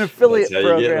have an affiliate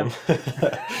program?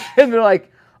 And they're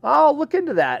like, oh, I'll look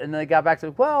into that. And then they got back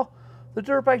to, well, the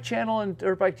Dirt Bike Channel and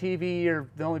Dirt Bike TV are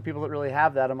the only people that really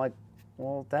have that. I'm like,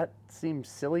 well, that seems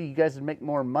silly. You guys would make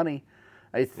more money,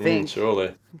 I think.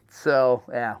 Surely. So,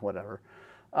 yeah, whatever.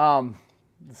 Let's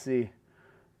see.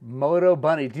 Moto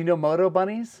Bunny. Do you know Moto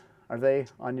Bunnies? Are they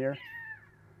on your...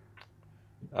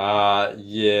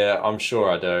 Yeah, I'm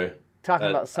sure I do. Talking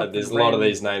about something there's a lot of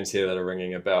these names here that are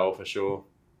ringing a bell for sure.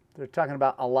 They're talking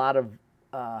about a lot of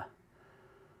a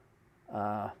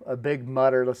big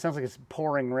mutter. It sounds like it's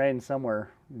pouring rain somewhere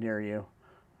near you.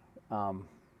 The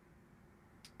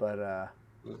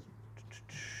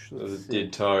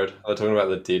Dead Toad. They're talking about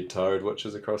the Dead Toad, which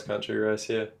is a cross-country race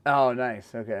here. Oh,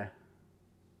 nice. Okay.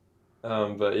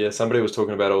 But yeah, somebody was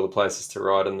talking about all the places to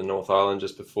ride in the North Island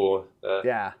just before.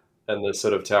 And the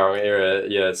sort of Tauranga area.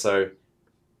 Yeah, so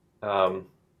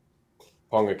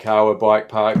Pongakawa Bike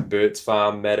Park, Burt's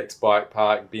Farm, Maddox Bike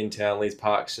Park, Ben Townley's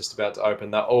Park's just about to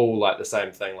open. They're all like the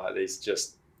same thing, like these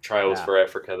just trails for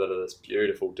Africa that are this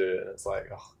beautiful dirt. And it's like,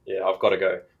 oh, yeah, I've got to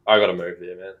go. I got to move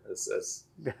there, man. As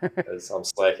I'm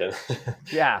slacking.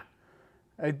 Yeah.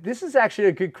 This is actually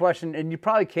a good question, and you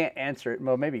probably can't answer it.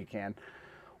 Well, maybe you can.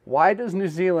 Why does New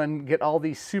Zealand get all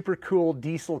these super cool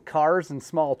diesel cars and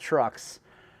small trucks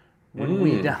when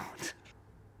we don't?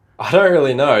 I don't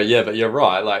really know. Yeah, but you're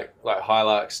right. Like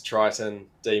Hilux, Triton,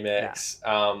 D-Max.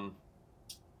 I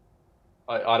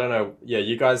don't know. Yeah,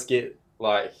 you guys get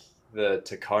like the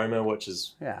Tacoma, which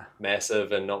is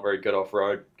massive and not very good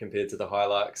off-road compared to the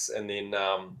Hilux. And then...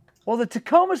 well, the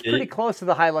Tacoma's pretty close to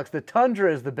the Hilux. The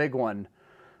Tundra is the big one.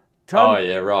 Oh,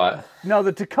 yeah, right. No,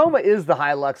 the Tacoma is the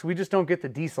Hilux. We just don't get the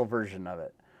diesel version of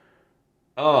it.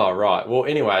 Oh, right. Well,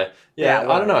 anyway, I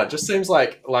don't know. It just seems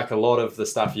like a lot of the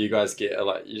stuff you guys get are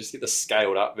like, you just get the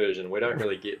scaled up version. We don't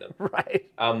really get them. Right.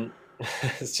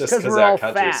 It's just because our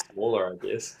country is smaller, I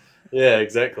guess. Yeah,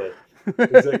 exactly.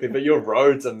 Exactly. But your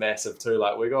roads are massive too.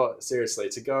 Like, we got, seriously,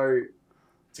 to go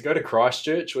to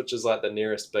Christchurch, which is like the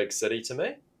nearest big city to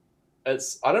me. I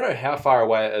don't know how far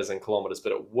away it is in kilometers,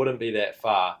 but it wouldn't be that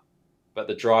far. But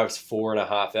the drive's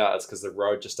 4.5 hours because the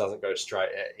road just doesn't go straight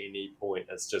at any point.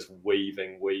 It's just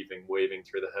weaving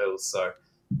through the hills. So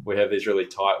we have these really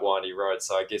tight, windy roads.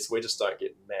 So I guess we just don't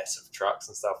get massive trucks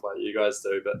and stuff like you guys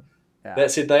do. But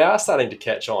that said, they are starting to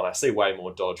catch on. I see way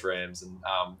more Dodge Rams and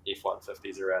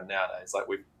F-150s around nowadays. Like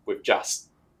we've just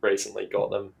recently got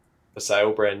them for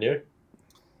sale, brand new.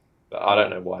 But I don't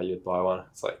know why you'd buy one.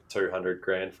 It's like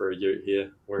 $200,000 for a Ute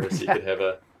here, whereas you could have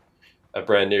a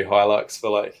brand new Hilux for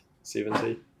like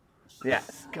 70. Yeah,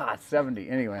 God, 70.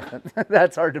 Anyway,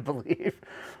 that's hard to believe.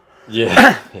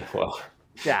 Yeah. Well.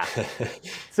 Yeah.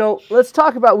 So let's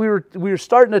talk about. We were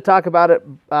starting to talk about it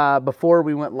before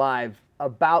we went live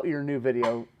about your new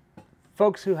video.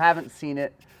 Folks who haven't seen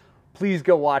it, please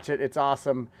go watch it. It's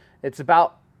awesome. It's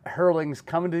about Herlings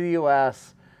coming to the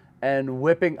U.S. and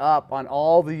whipping up on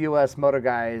all the U.S. moto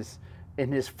guys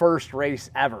in his first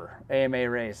race ever, AMA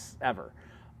race ever.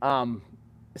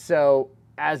 So.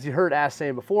 As you heard Ash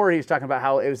saying before, he was talking about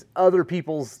how it was other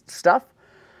people's stuff,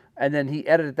 and then he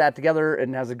edited that together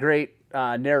and has a great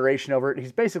narration over it.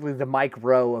 He's basically the Mike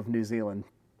Rowe of New Zealand.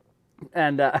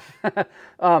 And how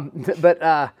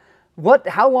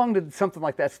long did something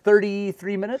like that?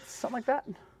 33 minutes, something like that?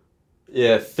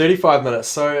 Yeah, 35 minutes.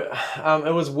 So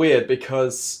it was weird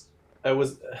because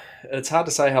it's hard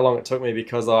to say how long it took me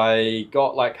because I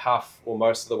got like half or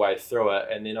most of the way through it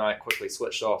and then I quickly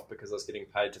switched off because I was getting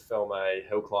paid to film a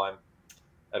hill climb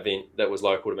event that was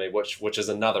local to me, which is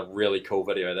another really cool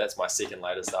video. That's my second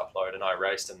latest upload, and I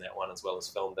raced in that one as well as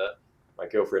filmed it. My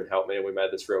girlfriend helped me, and we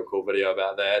made this real cool video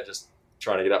about that. Just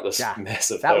trying to get up this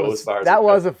massive hill as far as that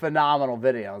was a phenomenal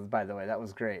video, by the way. That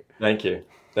was great. Thank you.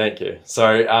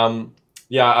 So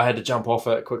yeah, I had to jump off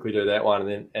it, quickly do that one,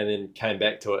 and then came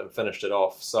back to it and finished it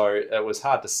off. So it was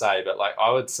hard to say, but like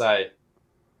I would say,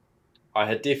 I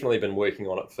had definitely been working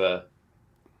on it for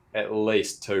at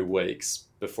least 2 weeks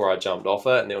before I jumped off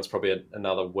it, and there was probably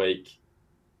another week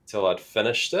till I'd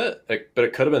finished it. But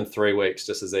it could have been 3 weeks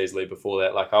just as easily before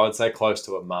that. Like I would say close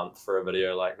to a month for a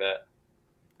video like that.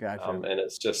 Gotcha. And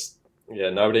it's just, yeah,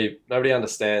 nobody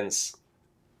understands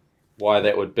why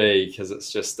that would be because it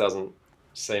just doesn't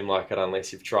seem like it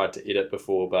unless you've tried to edit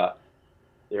before. But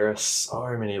there are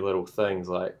so many little things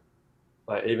like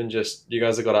even just you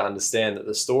guys have got to understand that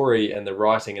the story and the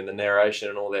writing and the narration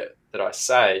and all that I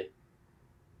say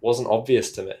wasn't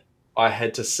obvious to me. I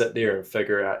had to sit there and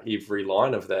figure out every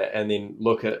line of that and then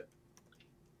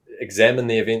examine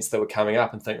the events that were coming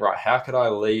up and think, right, how could I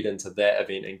lead into that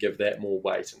event and give that more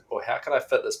weight? Or how could I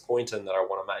fit this point in that I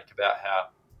want to make about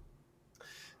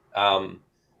how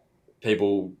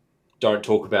people don't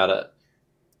talk about it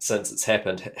since it's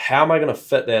happened? How am I going to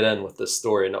fit that in with this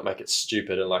story and not make it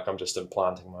stupid and like I'm just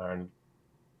implanting my own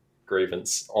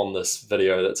grievance on this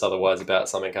video that's otherwise about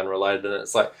something unrelated? And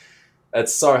it's like,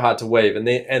 it's so hard to weave. And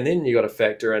then you got to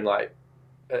factor in like,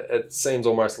 it seems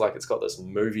almost like it's got this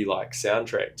movie-like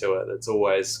soundtrack to it. It's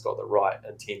always got the right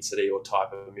intensity or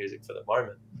type of music for the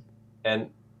moment. And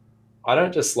I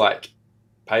don't just like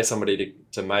pay somebody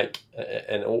to make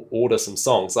and order some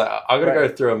songs. Like I got to go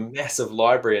through a massive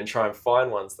library and try and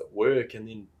find ones that work, and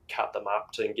then cut them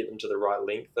up and get them to the right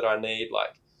length that I need.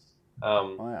 Like,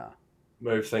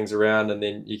 move things around, and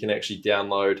then you can actually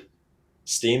download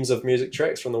stems of music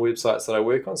tracks from the websites that I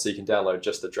work on. So you can download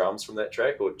just the drums from that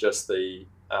track or just the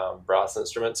brass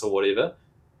instruments or whatever.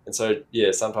 And so,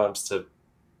 yeah, sometimes to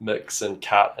mix and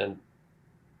cut and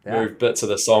move bits of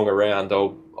the song around,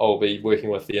 I'll be working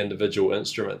with the individual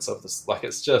instruments of this. Like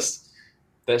that's just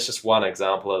one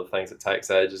example of the things that takes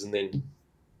ages. And then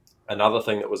another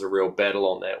thing that was a real battle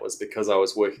on that was because I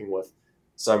was working with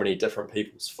so many different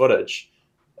people's footage,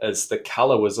 is the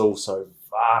color was also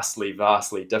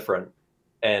vastly different.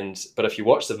 But if you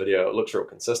watch the video, it looks real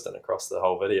consistent across the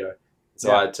whole video.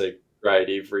 So I had to grade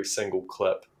every single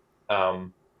clip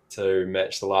to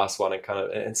match the last one,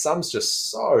 and some's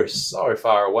just so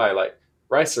far away. Like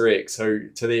Racer X, who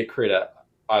to their credit,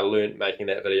 I learned making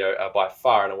that video, are by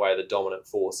far and away the dominant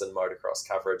force in motocross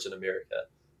coverage in America.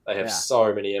 They have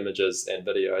so many images and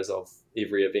videos of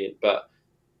every event, but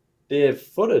their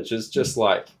footage is just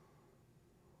like,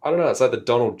 I don't know, it's like the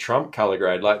Donald Trump color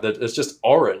grade. Like it's just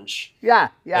orange. Yeah.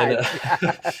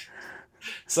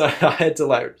 So I had to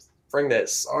like bring that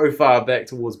so far back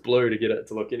towards blue to get it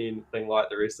to look anything like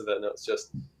the rest of it. And it's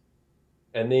just,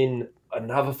 and then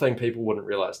another thing people wouldn't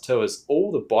realize too is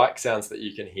all the bike sounds that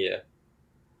you can hear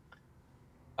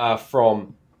are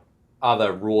from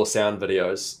other raw sound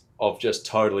videos of just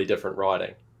totally different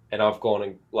riding. And I've gone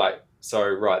and like, so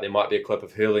right, there might be a clip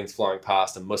of Hurlings flying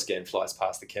past and Musquin flies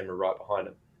past the camera right behind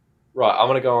him. Right, I'm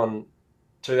going to go on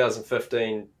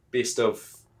 2015 Best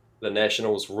of the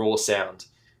Nationals raw sound.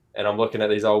 And I'm looking at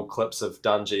these old clips of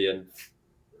Dungey and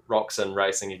Roczen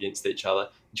racing against each other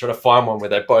and trying to find one where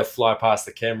they both fly past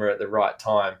the camera at the right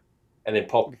time and then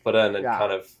pop it in and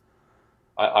kind of,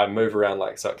 I move around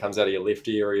like, so it comes out of your left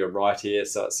ear or your right ear.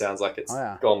 So it sounds like it's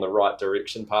gone the right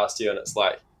direction past you. And it's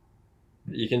like,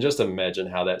 you can just imagine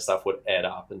how that stuff would add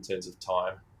up in terms of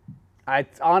time. I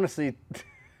honestly,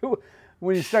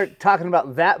 when you start talking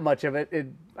about that much of it,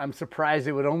 I'm surprised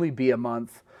it would only be a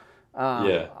month.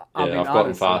 I've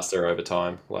gotten faster over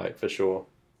time, like for sure.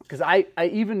 Because I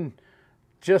even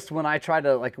just when I try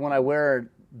to, like when I wear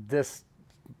this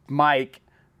mic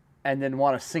and then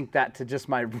want to sync that to just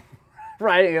my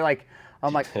writing, like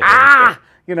I'm like,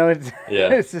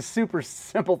 it's a super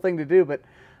simple thing to do, but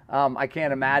I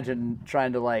can't imagine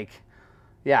trying to like,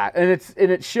 and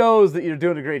it shows that you're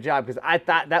doing a great job because I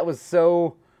thought that was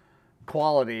so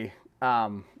quality.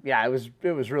 It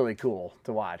was really cool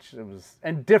to watch. It was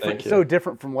different, so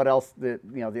different from what else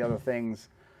the other things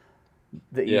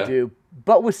that you do,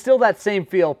 but with still that same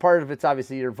feel. Part of it's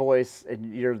obviously your voice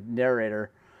and your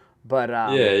narrator, but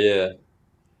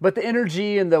but the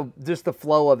energy and the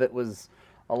flow of it was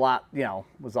a lot,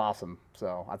 was awesome.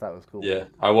 So I thought it was cool. Yeah,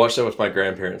 I watched it with my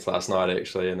grandparents last night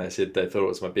actually, and they said they thought it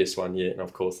was my best one yet. And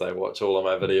of course, they watch all of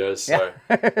my videos, so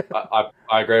Yeah.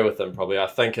 I agree with them. Probably, I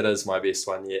think it is my best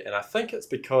one yet, and I think it's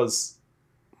because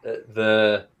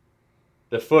the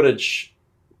footage,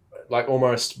 like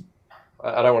almost,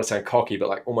 I don't want to sound cocky, but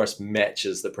like almost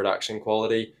matches the production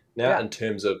quality now Yeah. in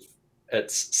terms of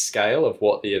its scale of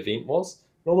what the event was.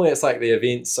 Normally, it's like the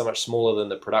event's so much smaller than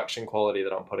the production quality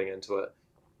that I'm putting into it,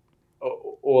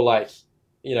 or like,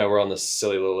 we're on this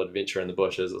silly little adventure in the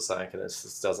bushes or something, and it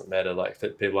just doesn't matter. Like,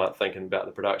 people aren't thinking about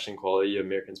the production quality. You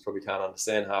Americans probably can't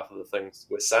understand half of the things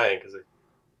we're saying because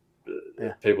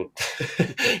Yeah. people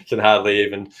can hardly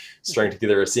even string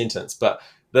together a sentence. But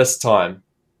this time,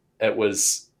 it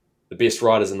was the best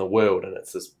riders in the world, and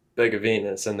it's this big event,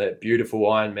 and it's in that beautiful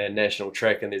Ironman national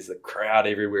track, and there's the crowd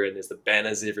everywhere, and there's the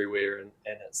banners everywhere, and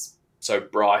it's so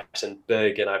bright and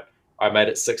big, and I made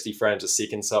it 60 frames a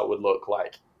second so it would look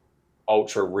like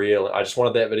ultra real. I just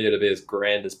wanted that video to be as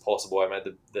grand as possible. I made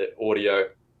the audio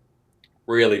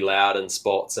really loud in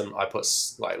spots, and I put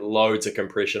like loads of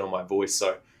compression on my voice,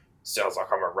 so it sounds like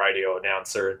I'm a radio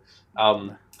announcer.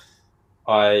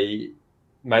 I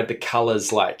made the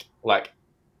colors like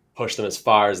push them as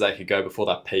far as they could go before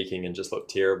they're peaking and just look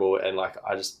terrible. And like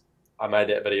I made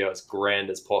that video as grand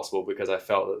as possible because I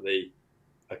felt that the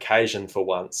occasion for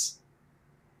once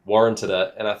warranted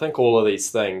it. And I think all of these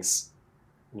things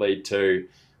lead to,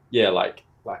 like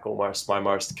almost my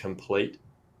most complete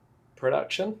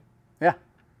production. Yeah.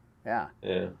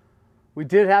 Yeah. We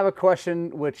did have a question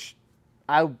which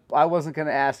I wasn't going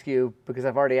to ask you because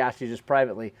I've already asked you just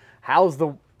privately. How's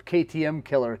the KTM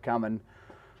killer coming?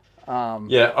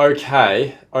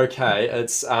 Okay.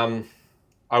 It's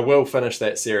I will finish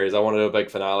that series. I want to do a big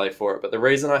finale for it, but the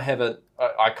reason I haven't,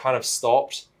 I kind of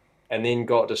stopped and then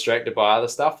got distracted by other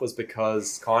stuff was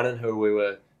because Kynan, who we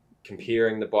were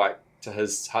comparing the bike to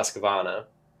his Husqvarna,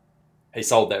 he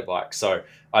sold that bike, so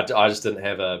I just didn't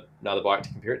have another bike to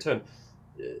compare it to. And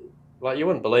like, you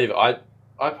wouldn't believe it,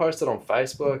 I posted on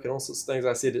Facebook and all sorts of things.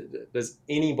 I said, does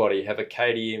anybody have a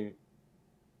KTM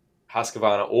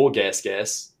Husqvarna or Gas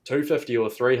 250 or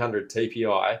 300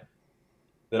 TPI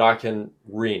that I can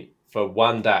rent for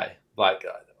one day? Like,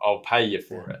 I'll pay you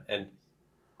for it. And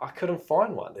I couldn't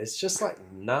find one. There's just like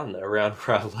none around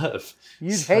where I live.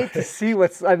 You'd hate to see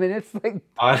it's like,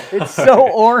 I it's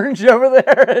so orange over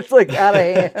there. It's like out of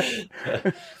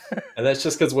hand. And that's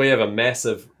just because we have a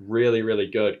massive, really, really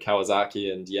good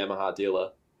Kawasaki and Yamaha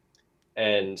dealer,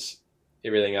 and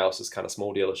everything else is kind of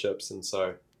small dealerships. And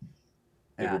so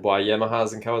people buy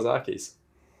Yamahas and Kawasaki's.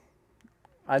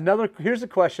 Here's a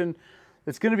question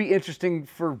that's going to be interesting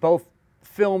for both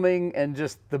filming and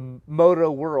just the moto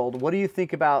world. What do you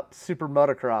think about super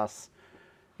motocross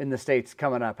in the States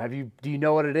coming up? Do you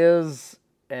know what it is?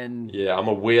 And yeah, I'm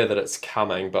aware that it's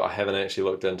coming, but I haven't actually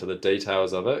looked into the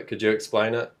details of it. Could you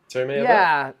explain it to me?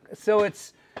 Yeah, so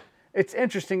it's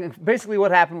interesting. Basically,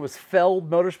 what happened was Feld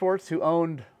Motorsports, who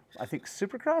owned, I think,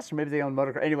 Supercross, or maybe they own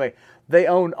Motocross. Anyway, they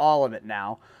own all of it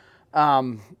now.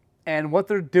 And what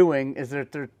they're doing is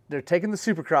they're taking the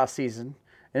Supercross season,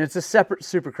 and it's a separate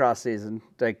Supercross season,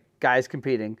 like guys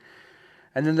competing,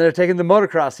 and then they're taking the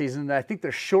motocross season, and I think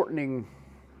they're shortening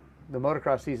the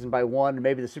motocross season by one, and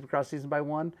maybe the Supercross season by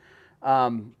one.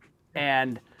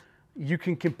 And you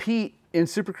can compete in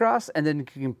Supercross, and then you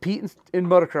can compete in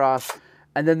motocross,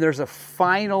 and then there's a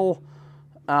final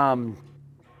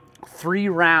 3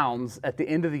 rounds at the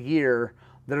end of the year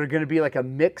that are going to be like a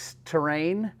mixed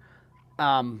terrain.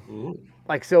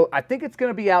 So I think it's going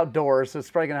to be outdoors, so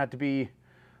it's probably going to have to be,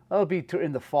 it'll be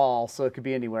in the fall, so it could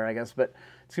be anywhere, I guess. But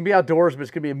it's going to be outdoors, but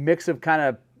it's going to be a mix of kind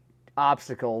of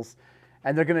obstacles.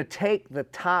 And they're going to take the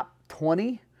top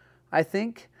 20, I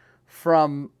think,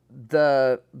 from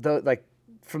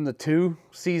from the 2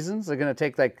 seasons. They're going to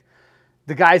take like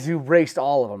the guys who raced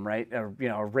all of them, right? Or,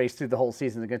 raced through the whole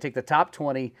season. They're going to take the top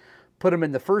 20, put them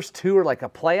in the first 2 are like a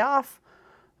playoff,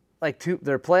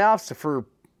 they're playoffs for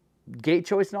gate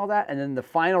choice and all that, and then the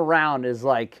final round is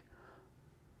like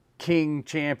king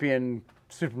champion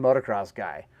super motocross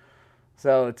guy.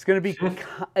 So it's going to be,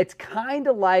 it's kind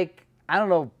of like, I don't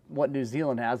know what New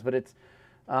Zealand has, but it's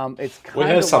kind of we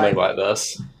have something like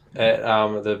this at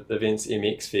the events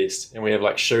MX Fest, and we have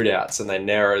like shootouts, and they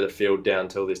narrow the field down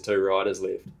till there's 2 riders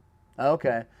left.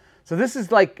 Okay, so this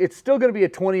is like, it's still going to be a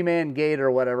 20-man gate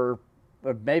or whatever,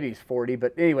 or maybe it's 40,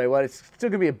 but anyway, it's still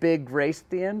going to be a big race at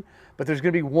the end, but there's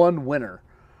going to be one winner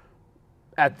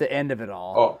at the end of it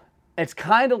all. Oh, it's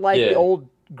kind of like the old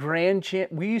Grand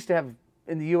Champ. We used to have,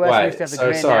 in the U.S., we used to have the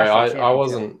Grand National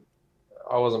Championship.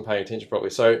 I wasn't paying attention properly.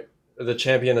 So the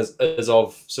champion is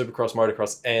of Supercross,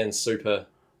 Motocross, and Super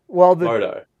Well,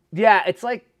 moto. yeah, it's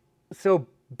like so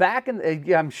back in.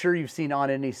 Yeah, I'm sure you've seen On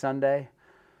Any Sunday,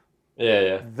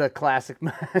 Yeah. the classic.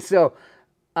 So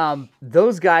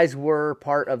those guys were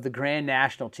part of the Grand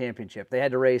National Championship. They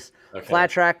had to race Okay. flat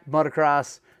track,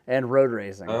 motocross, and road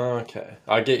racing. Okay.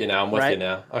 I get you now. I'm with you Right?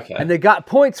 now. And Okay. they got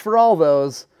points for all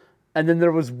those, and then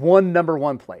there was one number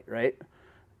one plate, right?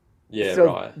 Yeah. So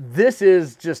Right. this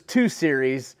is just two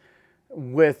series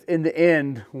with, in the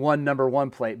end, one number one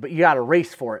plate, but you got to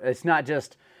race for it. It's not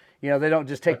just, they don't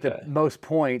just take the Okay. most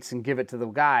points and give it to the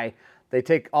guy. They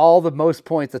take all the most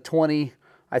points, the 20,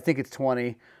 I think it's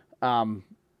 20, um,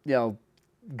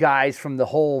 guys from the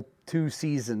whole two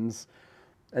seasons.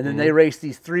 And then they race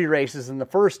these three races. And the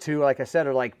first two, like I said,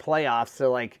 are like playoffs to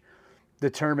like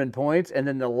determine points. And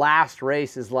then the last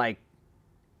race is like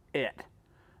it.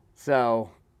 So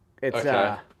it's,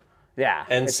 Okay. yeah.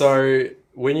 And It's, so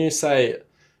when you say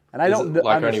and I is don't it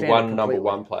like only understand it one number completely.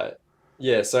 one plate?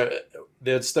 Yeah. So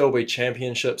there'd still be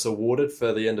championships awarded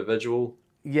for the individual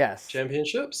Yes.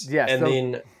 championships, Yes. and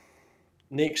then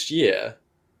next year,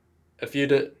 if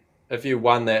you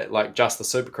won that like just the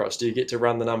Supercross, do you get to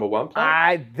run the number one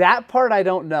plate? That part I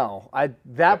don't know.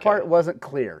 That Okay. part wasn't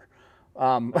clear.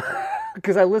 Okay.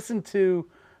 Because I listened to,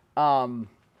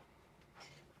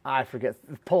 I forget,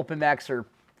 Pulp MX or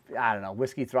I don't know,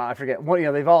 Whiskey Throttle. I forget.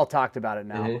 Well, they've all talked about it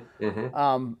now.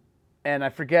 And I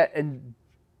forget, and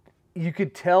you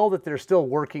could tell that they're still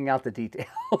working out the details.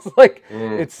 Like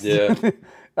it's Yeah.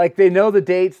 like they know the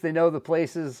dates, they know the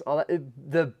places. All that.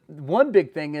 The one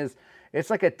big thing is it's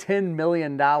like a $10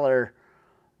 million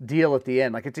deal at the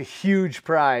end. Like it's a huge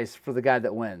prize for the guy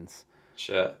that wins.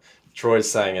 Shit. Troy's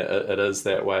saying it is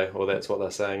that way, or that's what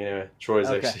they're saying anyway. Troy's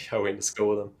Okay. actually, I went to school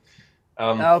with them.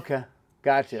 Um, Okay.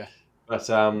 Gotcha. but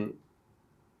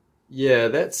yeah,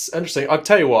 that's interesting. I'll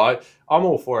tell you what, I'm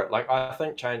all for it. Like, I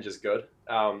think change is good,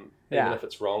 even Yeah. if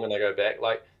it's wrong and they go back.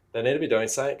 Like, they need to be doing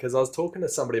something. Because I was talking to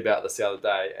somebody about this the other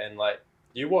day, and like,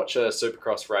 you watch a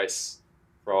Supercross race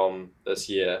from this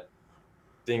year,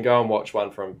 then go and watch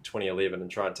one from 2011 and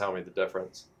try and tell me the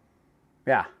difference.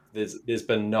 Yeah. There's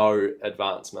been no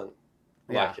advancement.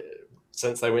 Yeah. Like,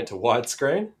 since they went to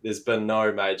widescreen, there's been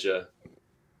no major.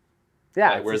 Yeah.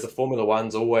 Like, It's whereas the just, Formula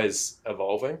One's always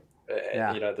evolving,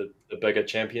 yeah. the bigger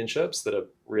championships that are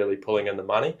really pulling in the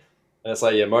money. And it's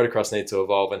like, yeah, motocross needs to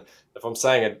evolve. And if I'm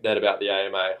saying that about the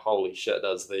AMA, holy shit,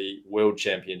 does the World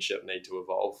Championship need to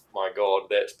evolve? My God,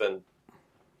 that's been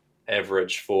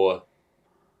average for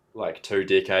like 2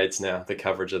 decades now, the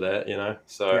coverage of that.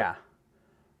 So, Yeah.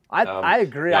 I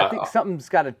agree. I think yeah, something's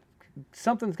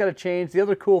got to change. The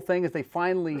other cool thing is they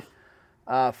finally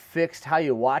fixed how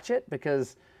you watch it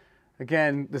because,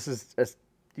 again, this is a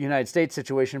United States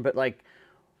situation, but like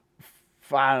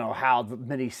I don't know how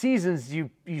many seasons you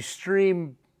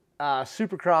stream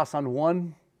Supercross on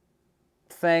one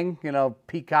thing,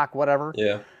 Peacock, whatever,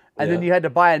 yeah, and then yeah, you had to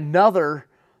buy another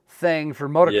thing for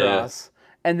yeah, motocross,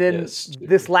 and yeah, then it's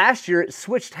this stupid. last year it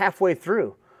switched halfway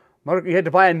through. You had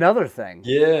to buy another thing.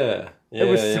 Yeah, It yeah,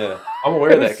 was so, yeah. I'm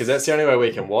aware it of that because was that's the only way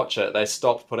we can watch it. They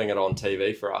stopped putting it on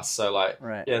TV for us. So like,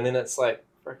 right. yeah, and then it's like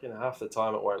freaking half the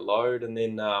time it won't load, and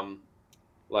then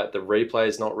like the replay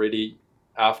is not ready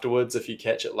afterwards. If you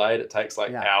catch it late, it takes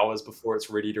like Yeah. hours before it's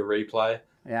ready to replay.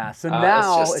 Yeah. So It's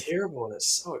now just terrible and it's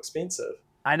so expensive.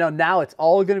 I know now it's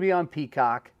all going to be on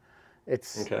Peacock.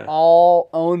 It's Okay, all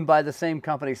owned by the same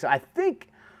company. So I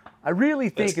really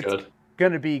that's think it's good.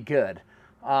 going to be good.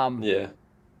 Um, Yeah,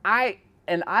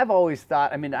 I've always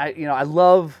thought, I mean, I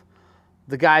love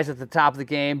the guys at the top of the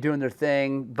game doing their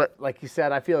thing, but like you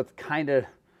said, I feel it's kind of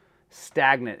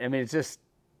stagnant. I mean, it's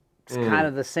kind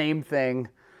of the same thing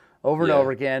over and yeah,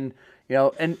 over again.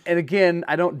 And again,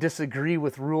 I don't disagree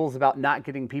with rules about not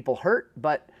getting people hurt,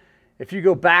 but if you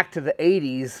go back to the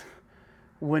 80s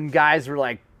when guys were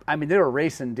like, I mean, they were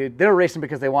racing, dude. They were racing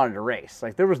because they wanted to race.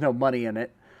 Like there was no money in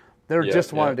it. They yeah,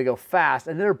 just yeah. wanted to go fast,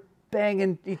 and they're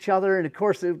banging each other. And of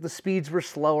course, the speeds were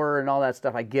slower and all that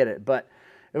stuff. I get it, but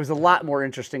it was a lot more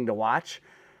interesting to watch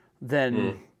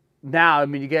than now. I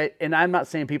mean, and I'm not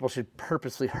saying people should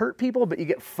purposely hurt people, but you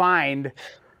get fined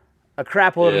a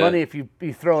crap load of Yeah, money if you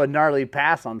throw a gnarly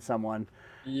pass on someone.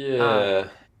 yeah.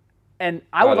 And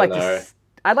I don't know.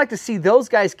 I'd like to see those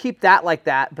guys keep that like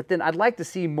that, but then I'd like to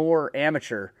see more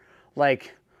amateur.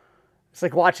 Like it's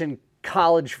like watching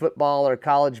college football or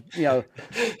college, You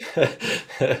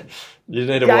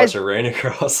need to guys. watch Arena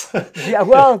Cross. Yeah,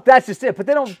 well, that's just it. But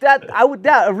they don't.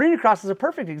 That Arena Cross is a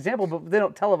perfect example, but they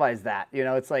don't televise that.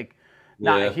 It's like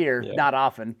not Yeah, here, yeah. not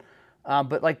often.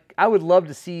 But like I would love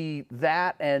to see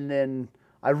that, and then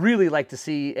I really like to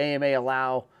see AMA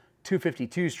allow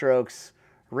 252 strokes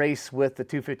race with the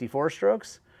 254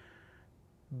 strokes.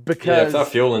 Yeah, if because they're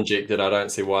fuel injected, I don't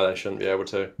see why they shouldn't be able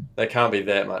to. They can't be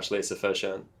that much less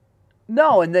efficient.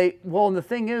 no, and the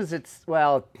thing is,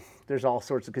 there's all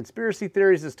sorts of conspiracy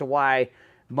theories as to why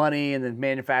money and the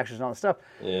manufacturers and all that stuff,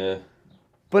 Yeah,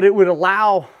 but it would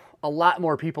allow a lot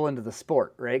more people into the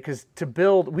sport, right? Because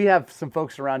we have some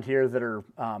folks around here that are,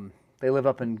 they live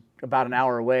up in about an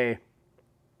hour away,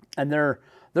 and they're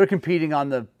competing on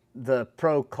the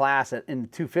pro class in the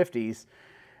 250s,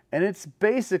 and it's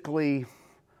basically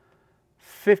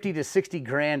 50 to 60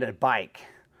 grand a bike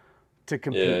to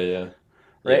compete. yeah,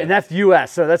 Right, yeah, and that's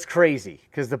U.S., so that's crazy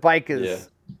because the bike is yeah,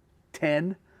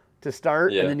 10 to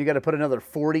start, and yeah, then you got to put another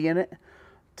 40 in it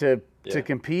to yeah.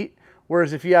 compete.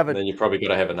 Whereas if you have And then you probably got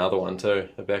to have another one too,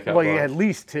 a backup well, you bike. at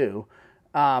least two,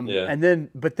 Yeah,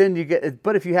 but then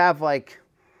but if you have a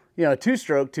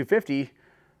two-stroke 250,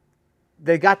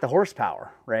 they got the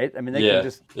horsepower, right? I mean, they can yeah,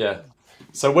 just yeah.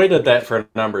 So we did that for a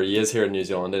number of years here in New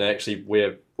Zealand, and actually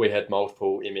we had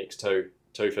multiple MX2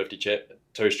 250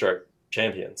 two-stroke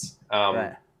champions.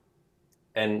 right,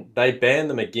 And they banned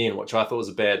them again, which I thought was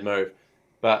a bad move.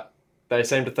 But they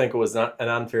seemed to think it was an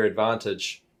unfair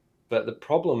advantage. But the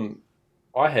problem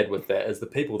I had with that is the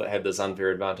people that had this unfair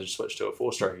advantage switched to a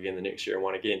four-stroke again the next year and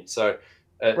won again. So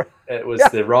right, it was yeah,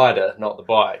 the rider, not the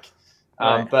bike.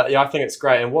 right, But yeah, I think it's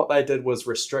great. And what they did was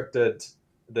restricted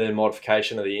the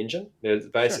modification of the engine.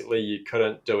 sure, Basically, you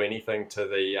couldn't do anything to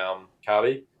the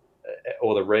carby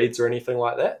or the reeds or anything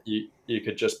like that. You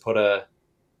could just put a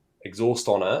exhaust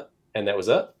on it, and that was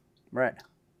it. right.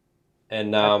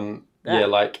 And That, yeah, yeah,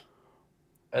 like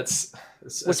it's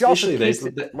which also especially these. keeps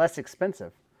it less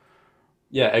expensive.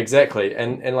 Yeah, exactly.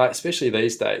 And like especially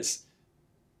these days,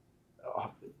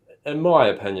 in my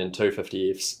opinion,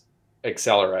 250Fs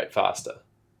accelerate faster.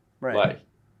 Right. Like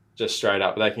just straight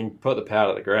up, they can put the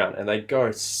power to the ground, and they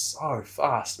go so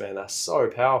fast, man. They're so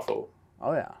powerful.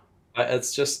 Oh yeah.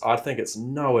 It's just I think it's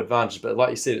no advantage, but like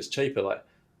you said, it's cheaper. Like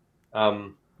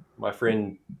um, my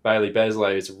friend Bailey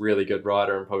Basley, who's a really good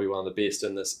rider and probably one of the best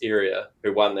in this area,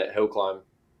 who won that hill climb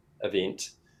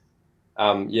event.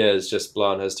 Yeah, is just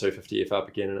blowing his 250F up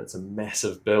again, and it's a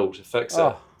massive bill to fix it.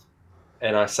 Oh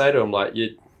And I say to him like,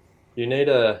 you need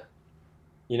a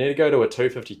you need to go to a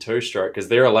 252 stroke because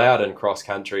they're allowed in cross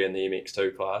country in the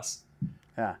MX2 class,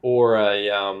 yeah. or a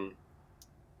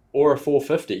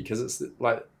 450 because it's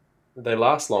like they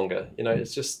last longer.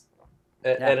 It's just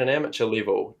Yeah. at an amateur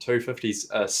level, 250s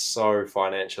are so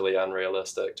financially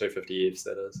unrealistic. 250Fs,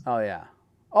 that is. Oh yeah.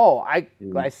 Oh, I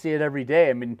Mm. I see it every day.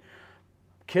 I mean,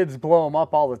 kids blow them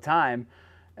up all the time,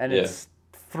 and Yeah, it's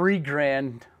 3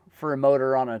 grand for a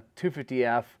motor on a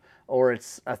 250F, or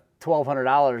it's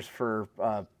 $1,200 for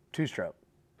two-stroke.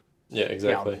 yeah,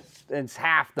 You know, exactly. it's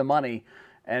half the money,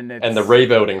 and And the it's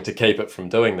rebuilding to keep it from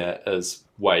doing that is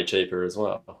way cheaper as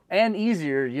well. and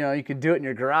easier. You can do it in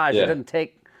your garage. It Yeah, doesn't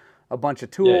take a bunch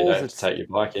of yeah, you don't tools. have to It's take your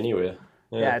bike anywhere.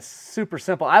 Yeah, Yeah, it's super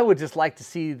simple. I would just like to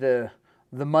see the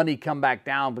money come back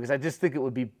down because I just think it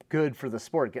would be good for the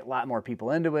sport, get a lot more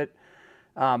people into it.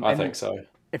 I And think so.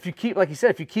 if you keep, like you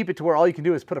said, if you keep it to where all you can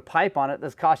do is put a pipe on it,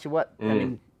 that's cost you what? I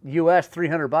mean, US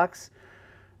 $300,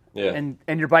 Yeah. and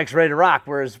your bike's ready to rock.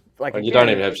 Whereas, like And you don't again,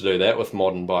 even have to do that with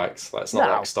modern bikes. Like, it's not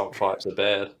like no, stock pipes are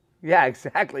bad. yeah,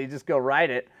 exactly. You just go ride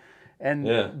it, and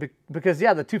Yeah. because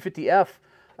the 250F,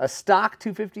 a stock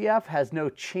 250F has no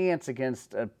chance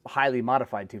against a highly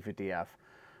modified 250F.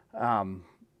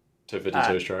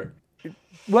 252 stroke.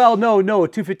 Well, no, a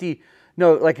 250.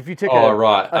 No, like if you took Oh,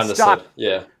 right. a Understood. stock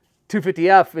Yeah.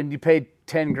 250F and you paid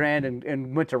 10 grand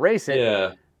and went to race it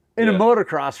Yeah. in a Yeah.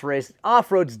 motocross race,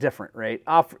 off road's different, right?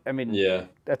 I mean, Yeah.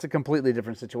 that's a completely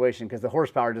different situation because the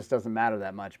horsepower just doesn't matter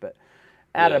that much. But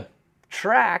at Yeah. a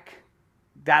track,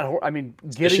 I mean,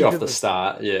 Especially getting off to the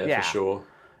start. Yeah, yeah, for sure.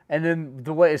 and then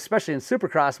the way, especially in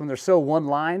Supercross, when they're so one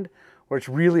lined, where it's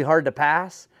really hard to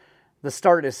pass, the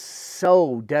start is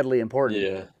so deadly important.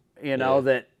 Yeah. You know Yeah.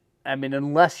 that I mean,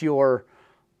 unless you're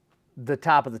the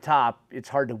top of the top, it's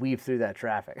hard to weave through that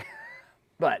traffic.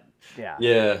 But yeah,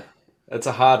 Yeah. It's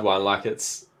a hard one.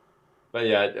 But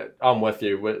yeah, I'm with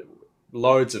you.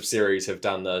 Loads of series have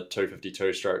done the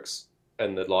 252 strokes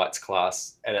in the lights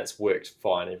class, and it's worked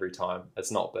fine every time.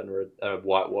 It's not been a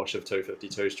whitewash of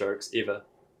 252 strokes ever.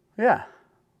 yeah.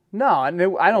 No,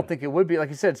 I don't think it would be. Like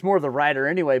you said, it's more the rider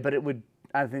anyway. But it would,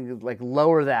 I think, like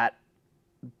lower that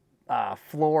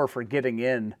floor for getting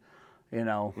in.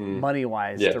 Money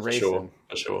wise Yeah, to for sure, racing,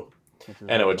 for sure. which is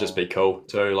And it what would it's just all. be cool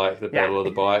too, like the Yeah, battle of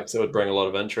the bikes. It would bring a lot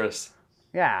of interest.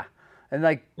 yeah. And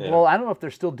like, Yeah, well, I don't know if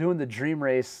they're still doing the Dream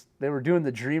Race. They were doing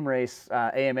the Dream Race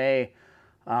AMA,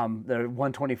 the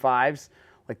 125s.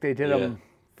 Like they did yeah, them,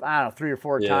 I don't know, 3 or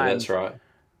 4 yeah. That's times. right.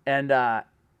 And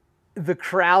the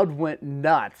crowd went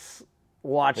nuts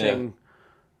watching.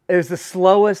 It was the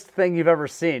slowest thing you've ever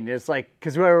seen. It's like,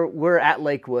 because we're at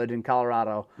Lakewood in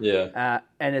Colorado. Yeah.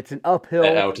 And it's an uphill.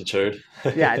 At altitude.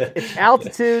 Yeah, it's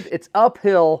altitude. It's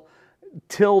uphill,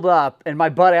 tilled up. And my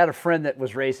buddy, I had a friend that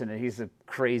was racing it. He's a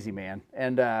crazy man.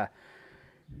 And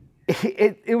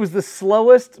it was the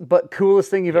slowest but coolest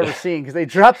thing you've ever seen, because they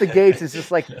dropped the gates. It's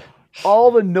just like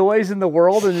all the noise in the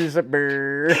world, and it's like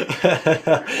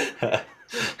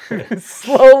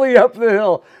slowly up the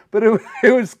hill. But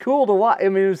it was cool to watch. I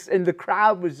mean, and the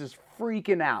crowd was just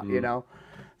freaking out, you know.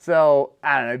 So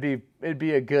I don't know. It'd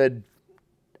be a good.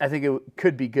 I think it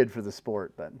could be good for the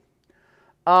sport, but.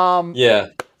 Yeah,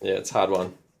 it's a hard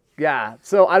one. Yeah.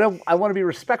 So I want to be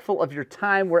respectful of your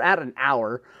time. We're at an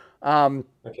hour.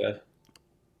 Okay.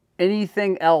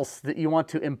 Anything else that you want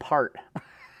to impart?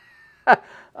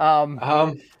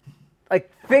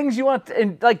 Like things you want to,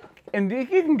 and you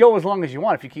can go as long as you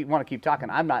want if you want to keep talking.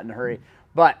 I'm not in a hurry,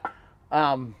 but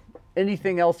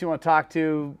anything else you want to talk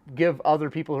to, give other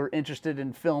people who are interested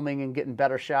in filming and getting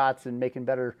better shots and making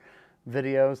better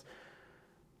videos?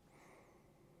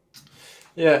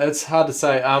 Yeah, it's hard to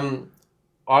say.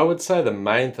 I would say the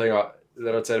main thing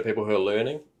that I'd say to people who are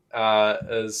learning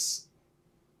is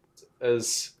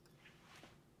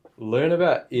learn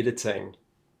about editing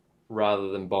rather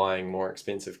than buying more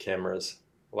expensive cameras.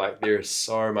 Like, there is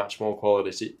so much more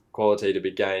quality to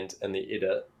be gained in the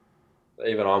edit.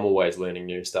 Even I'm always learning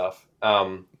new stuff.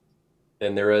 Than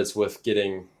there is with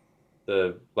getting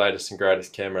the latest and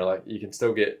greatest camera. Like, you can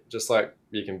still get, just like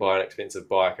you can buy an expensive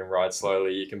bike and ride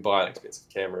slowly, you can buy an expensive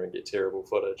camera and get terrible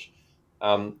footage.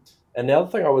 And the other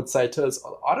thing I would say too is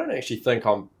I don't actually think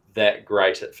I'm that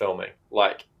great at filming.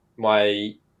 Like,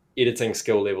 my editing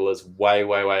skill level is way,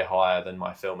 way, way higher than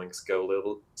my filming skill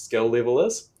level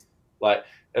is. Like,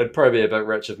 it would probably be a bit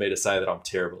rich of me to say that I'm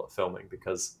terrible at filming,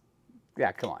 because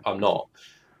Yeah, come on. I'm not.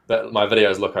 But my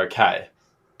videos look okay.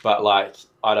 But like,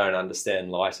 I don't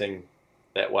understand lighting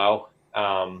that well.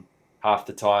 Half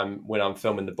the time when I'm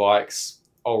filming the bikes,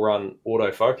 I'll run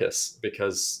autofocus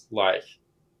because like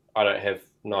I don't have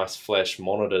nice flash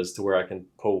monitors to where I can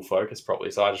pull focus properly.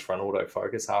 So I just run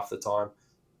autofocus half the time.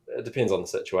 It depends on the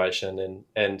situation,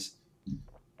 and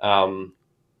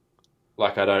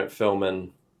like I don't film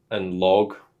in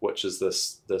log, which is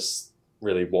this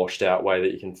really washed out way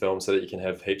that you can film so that you can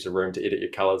have heaps of room to edit your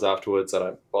colors afterwards. I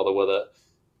don't bother with it.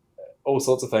 All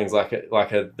sorts of things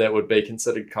that would be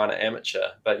considered kind of amateur,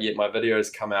 but yet my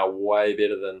videos come out way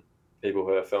better than people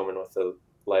who are filming with the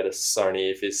latest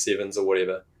Sony FS7s or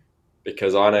whatever,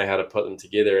 because I know how to put them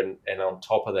together. And on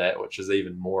top of that, which is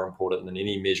even more important than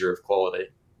any measure of quality,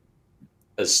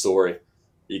 is story.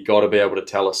 You got to be able to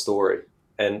tell a story,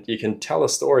 and you can tell a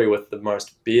story with the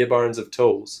most bare bones of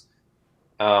tools.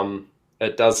 You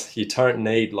don't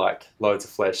need like loads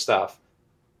of flash stuff.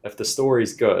 If the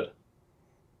story's good,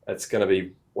 it's going to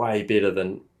be way better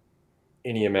than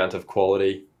any amount of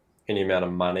quality, any amount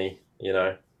of money, you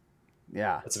know?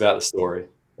 Yeah. It's about the story.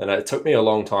 And it took me a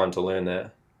long time to learn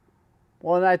that.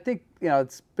 Well, and I think,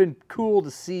 it's been cool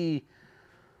to see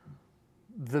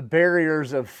the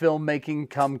barriers of filmmaking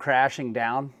come crashing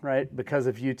down, right? Because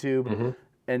of YouTube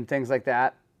and things like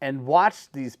that. And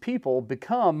watch these people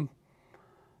become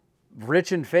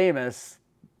rich and famous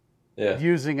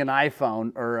using an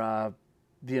iPhone or,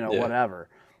 whatever.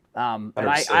 And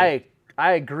I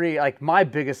agree. Like my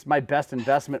best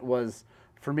investment was,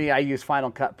 for me, I use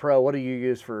Final Cut Pro. What do you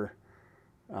use for?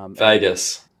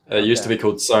 Vegas. It used to be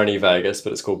called Sony Vegas,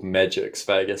 but it's called Magix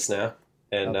Vegas now.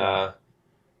 And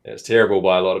it's terrible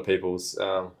by a lot of people's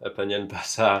opinion,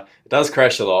 but it does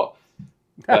crash a lot.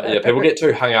 But yeah, people get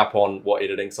too hung up on what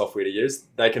editing software to use.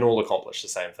 They can all accomplish the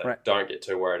same thing. Right. Don't get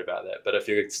too worried about that. But if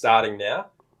you're starting now,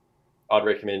 I'd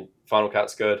recommend Final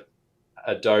Cut's good.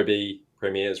 Adobe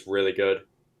Premiere is really good,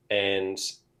 and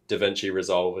DaVinci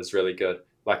Resolve is really good.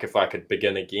 Like, if I could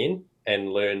begin again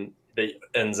and learn the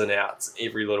ins and outs,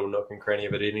 every little nook and cranny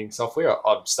of editing software,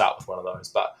 I'd start with one of those.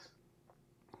 But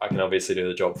I can obviously do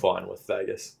the job fine with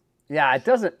Vegas. Yeah,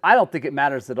 I don't think it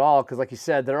matters at all, because like you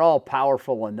said, they're all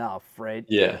powerful enough, right?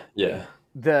 Yeah.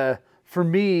 For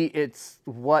me, it's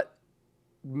what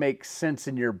makes sense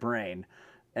in your brain.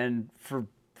 And for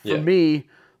me,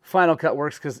 Final Cut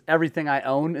works because everything I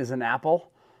own is an Apple.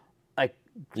 Like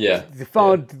the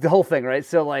phone, the whole thing, right?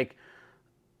 So like,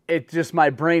 it just, my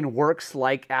brain works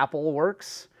like Apple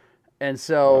works. And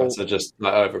so just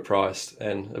like overpriced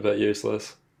and a bit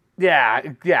useless. Yeah.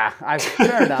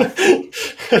 Fair enough.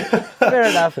 Fair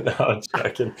enough. No, I'm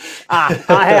joking.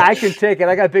 I can take it.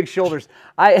 I got big shoulders.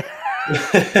 They're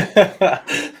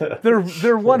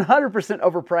 100%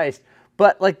 overpriced.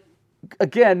 But like,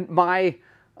 again, my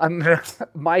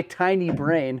my tiny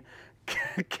brain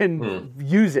can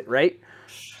use it, right?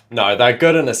 No, they're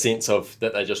good in a sense of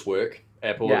that they just work.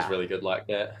 Apple is Yeah. really good like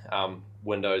that.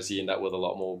 Windows, you end up with a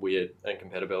lot more weird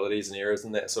incompatibilities and errors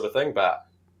and that sort of thing. But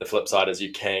the flip side is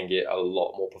you can get a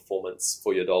lot more performance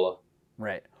for your dollar.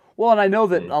 Right. Well, and I know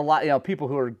that a lot, people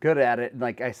who are good at it, and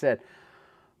like I said,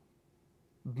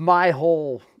 my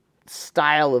whole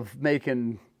style of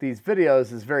making these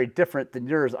videos is very different than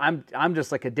yours. I'm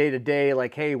just like a day to day,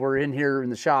 like, hey, we're in here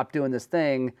in the shop doing this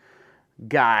thing,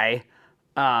 guy,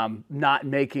 not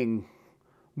making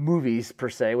movies per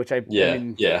se, which I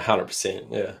mean, 100%,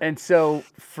 yeah. And so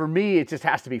for me, it just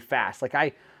has to be fast. Like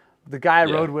the guy I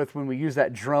Yeah. rode with when we used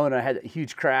that drone, I had that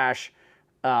huge crash.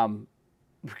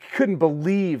 Couldn't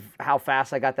believe how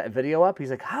fast I got that video up. He's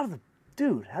like, how'd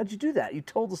you do that? You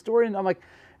told the story. And I'm like,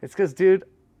 it's because, dude,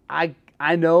 I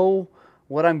know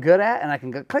what I'm good at, and I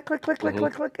can go click, click, click, click,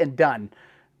 click, click, and done,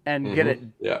 and get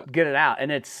it out.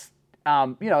 And it's,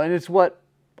 and it's what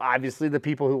obviously the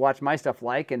people who watch my stuff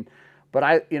like. But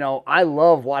I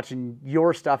love watching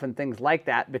your stuff and things like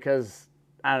that because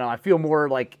I don't know, I feel more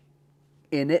like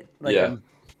in it, like I'm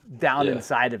down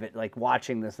inside of it, like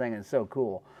watching this thing is so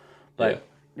cool. But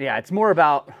yeah, it's more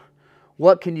about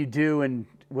what can you do and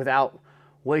without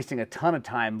wasting a ton of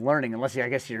time learning, unless I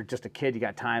guess you're just a kid, you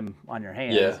got time on your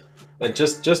hands. Yeah, and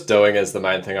just doing is the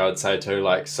main thing I would say too.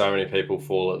 Like so many people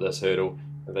fall at this hurdle,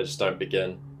 and they just don't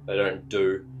begin. They don't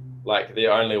do. Like the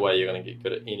only way you're going to get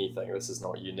good at anything. This is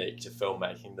not unique to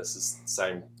filmmaking. This is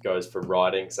same goes for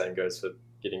writing. Same goes for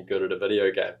getting good at a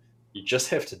video game. You just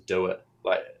have to do it.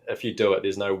 Like if you do it,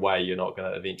 there's no way you're not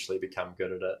going to eventually become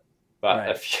good at it. But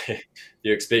if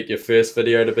you expect your first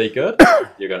video to be good,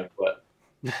 you're going to quit.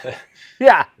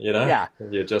 Yeah.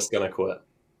 You're just going to quit.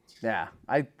 Yeah.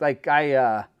 I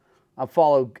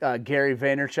follow Gary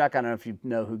Vaynerchuk. I don't know if you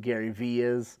know who Gary V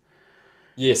is.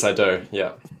 Yes, I do.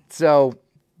 Yeah. So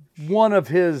one of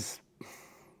his,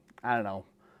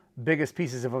 biggest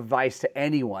pieces of advice to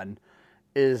anyone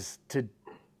is to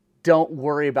don't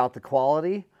worry about the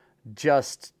quality.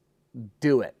 Just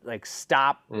do it. Like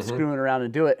stop screwing around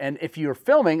and do it. And if you're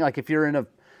filming, like if you're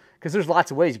because there's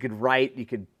lots of ways you could write,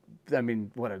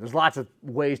 whatever. There's lots of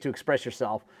ways to express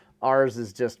yourself. Ours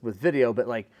is just with video, but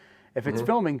like if it's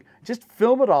filming, just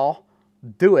film it all,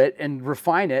 do it and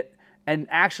refine it. And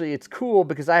actually it's cool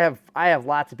because I have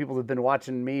lots of people that have been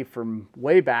watching me from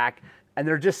way back and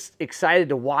they're just excited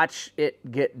to watch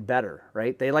it get better,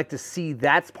 right? They like to see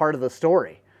that's part of the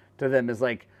story to them is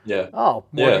like, oh,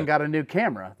 Morgan got a new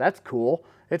camera. That's cool.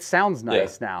 It sounds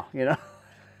nice now,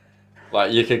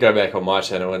 Like you could go back on my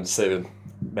channel and see the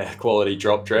quality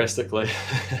drop drastically.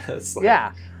 It's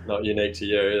not unique to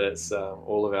you. That's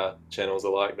all of our channels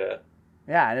are like that.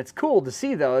 Yeah, and it's cool to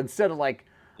see though. Instead of like,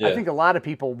 I think a lot of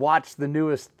people watch the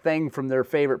newest thing from their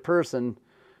favorite person,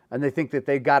 and they think that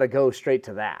they got to go straight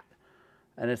to that.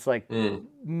 And it's like,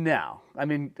 no. I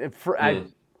mean,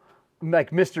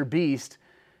 like Mr. Beast,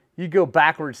 you go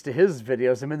backwards to his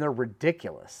videos. I mean, they're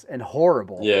ridiculous and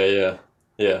horrible. Yeah.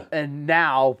 And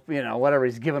now, whatever,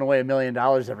 he's giving away $1 million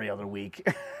every other week.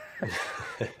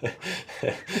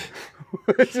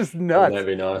 It's just nuts. That'd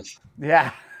be nice.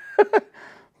 Yeah.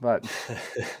 But,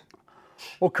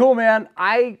 well, cool, man.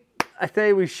 I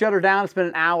say we shut her down. It's been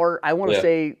an hour. I want to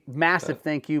say massive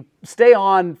thank you. Stay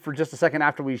on for just a second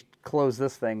after we close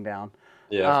this thing down.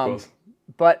 Yeah, of course.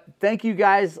 But thank you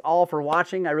guys all for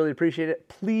watching. I really appreciate it.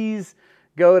 Please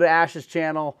go to Ash's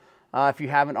channel if you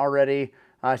haven't already.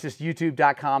 It's just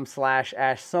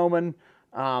youtube.com/Ash Soman.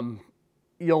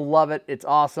 You'll love it. It's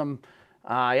awesome.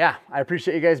 I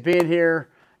appreciate you guys being here.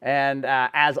 And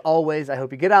as always, I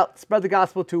hope you get out, spread the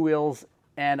gospel 2 wheels,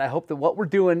 and I hope that what we're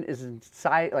doing is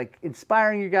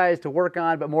inspiring you guys to work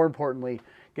on, but more importantly,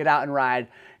 get out and ride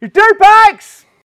your dirt bikes!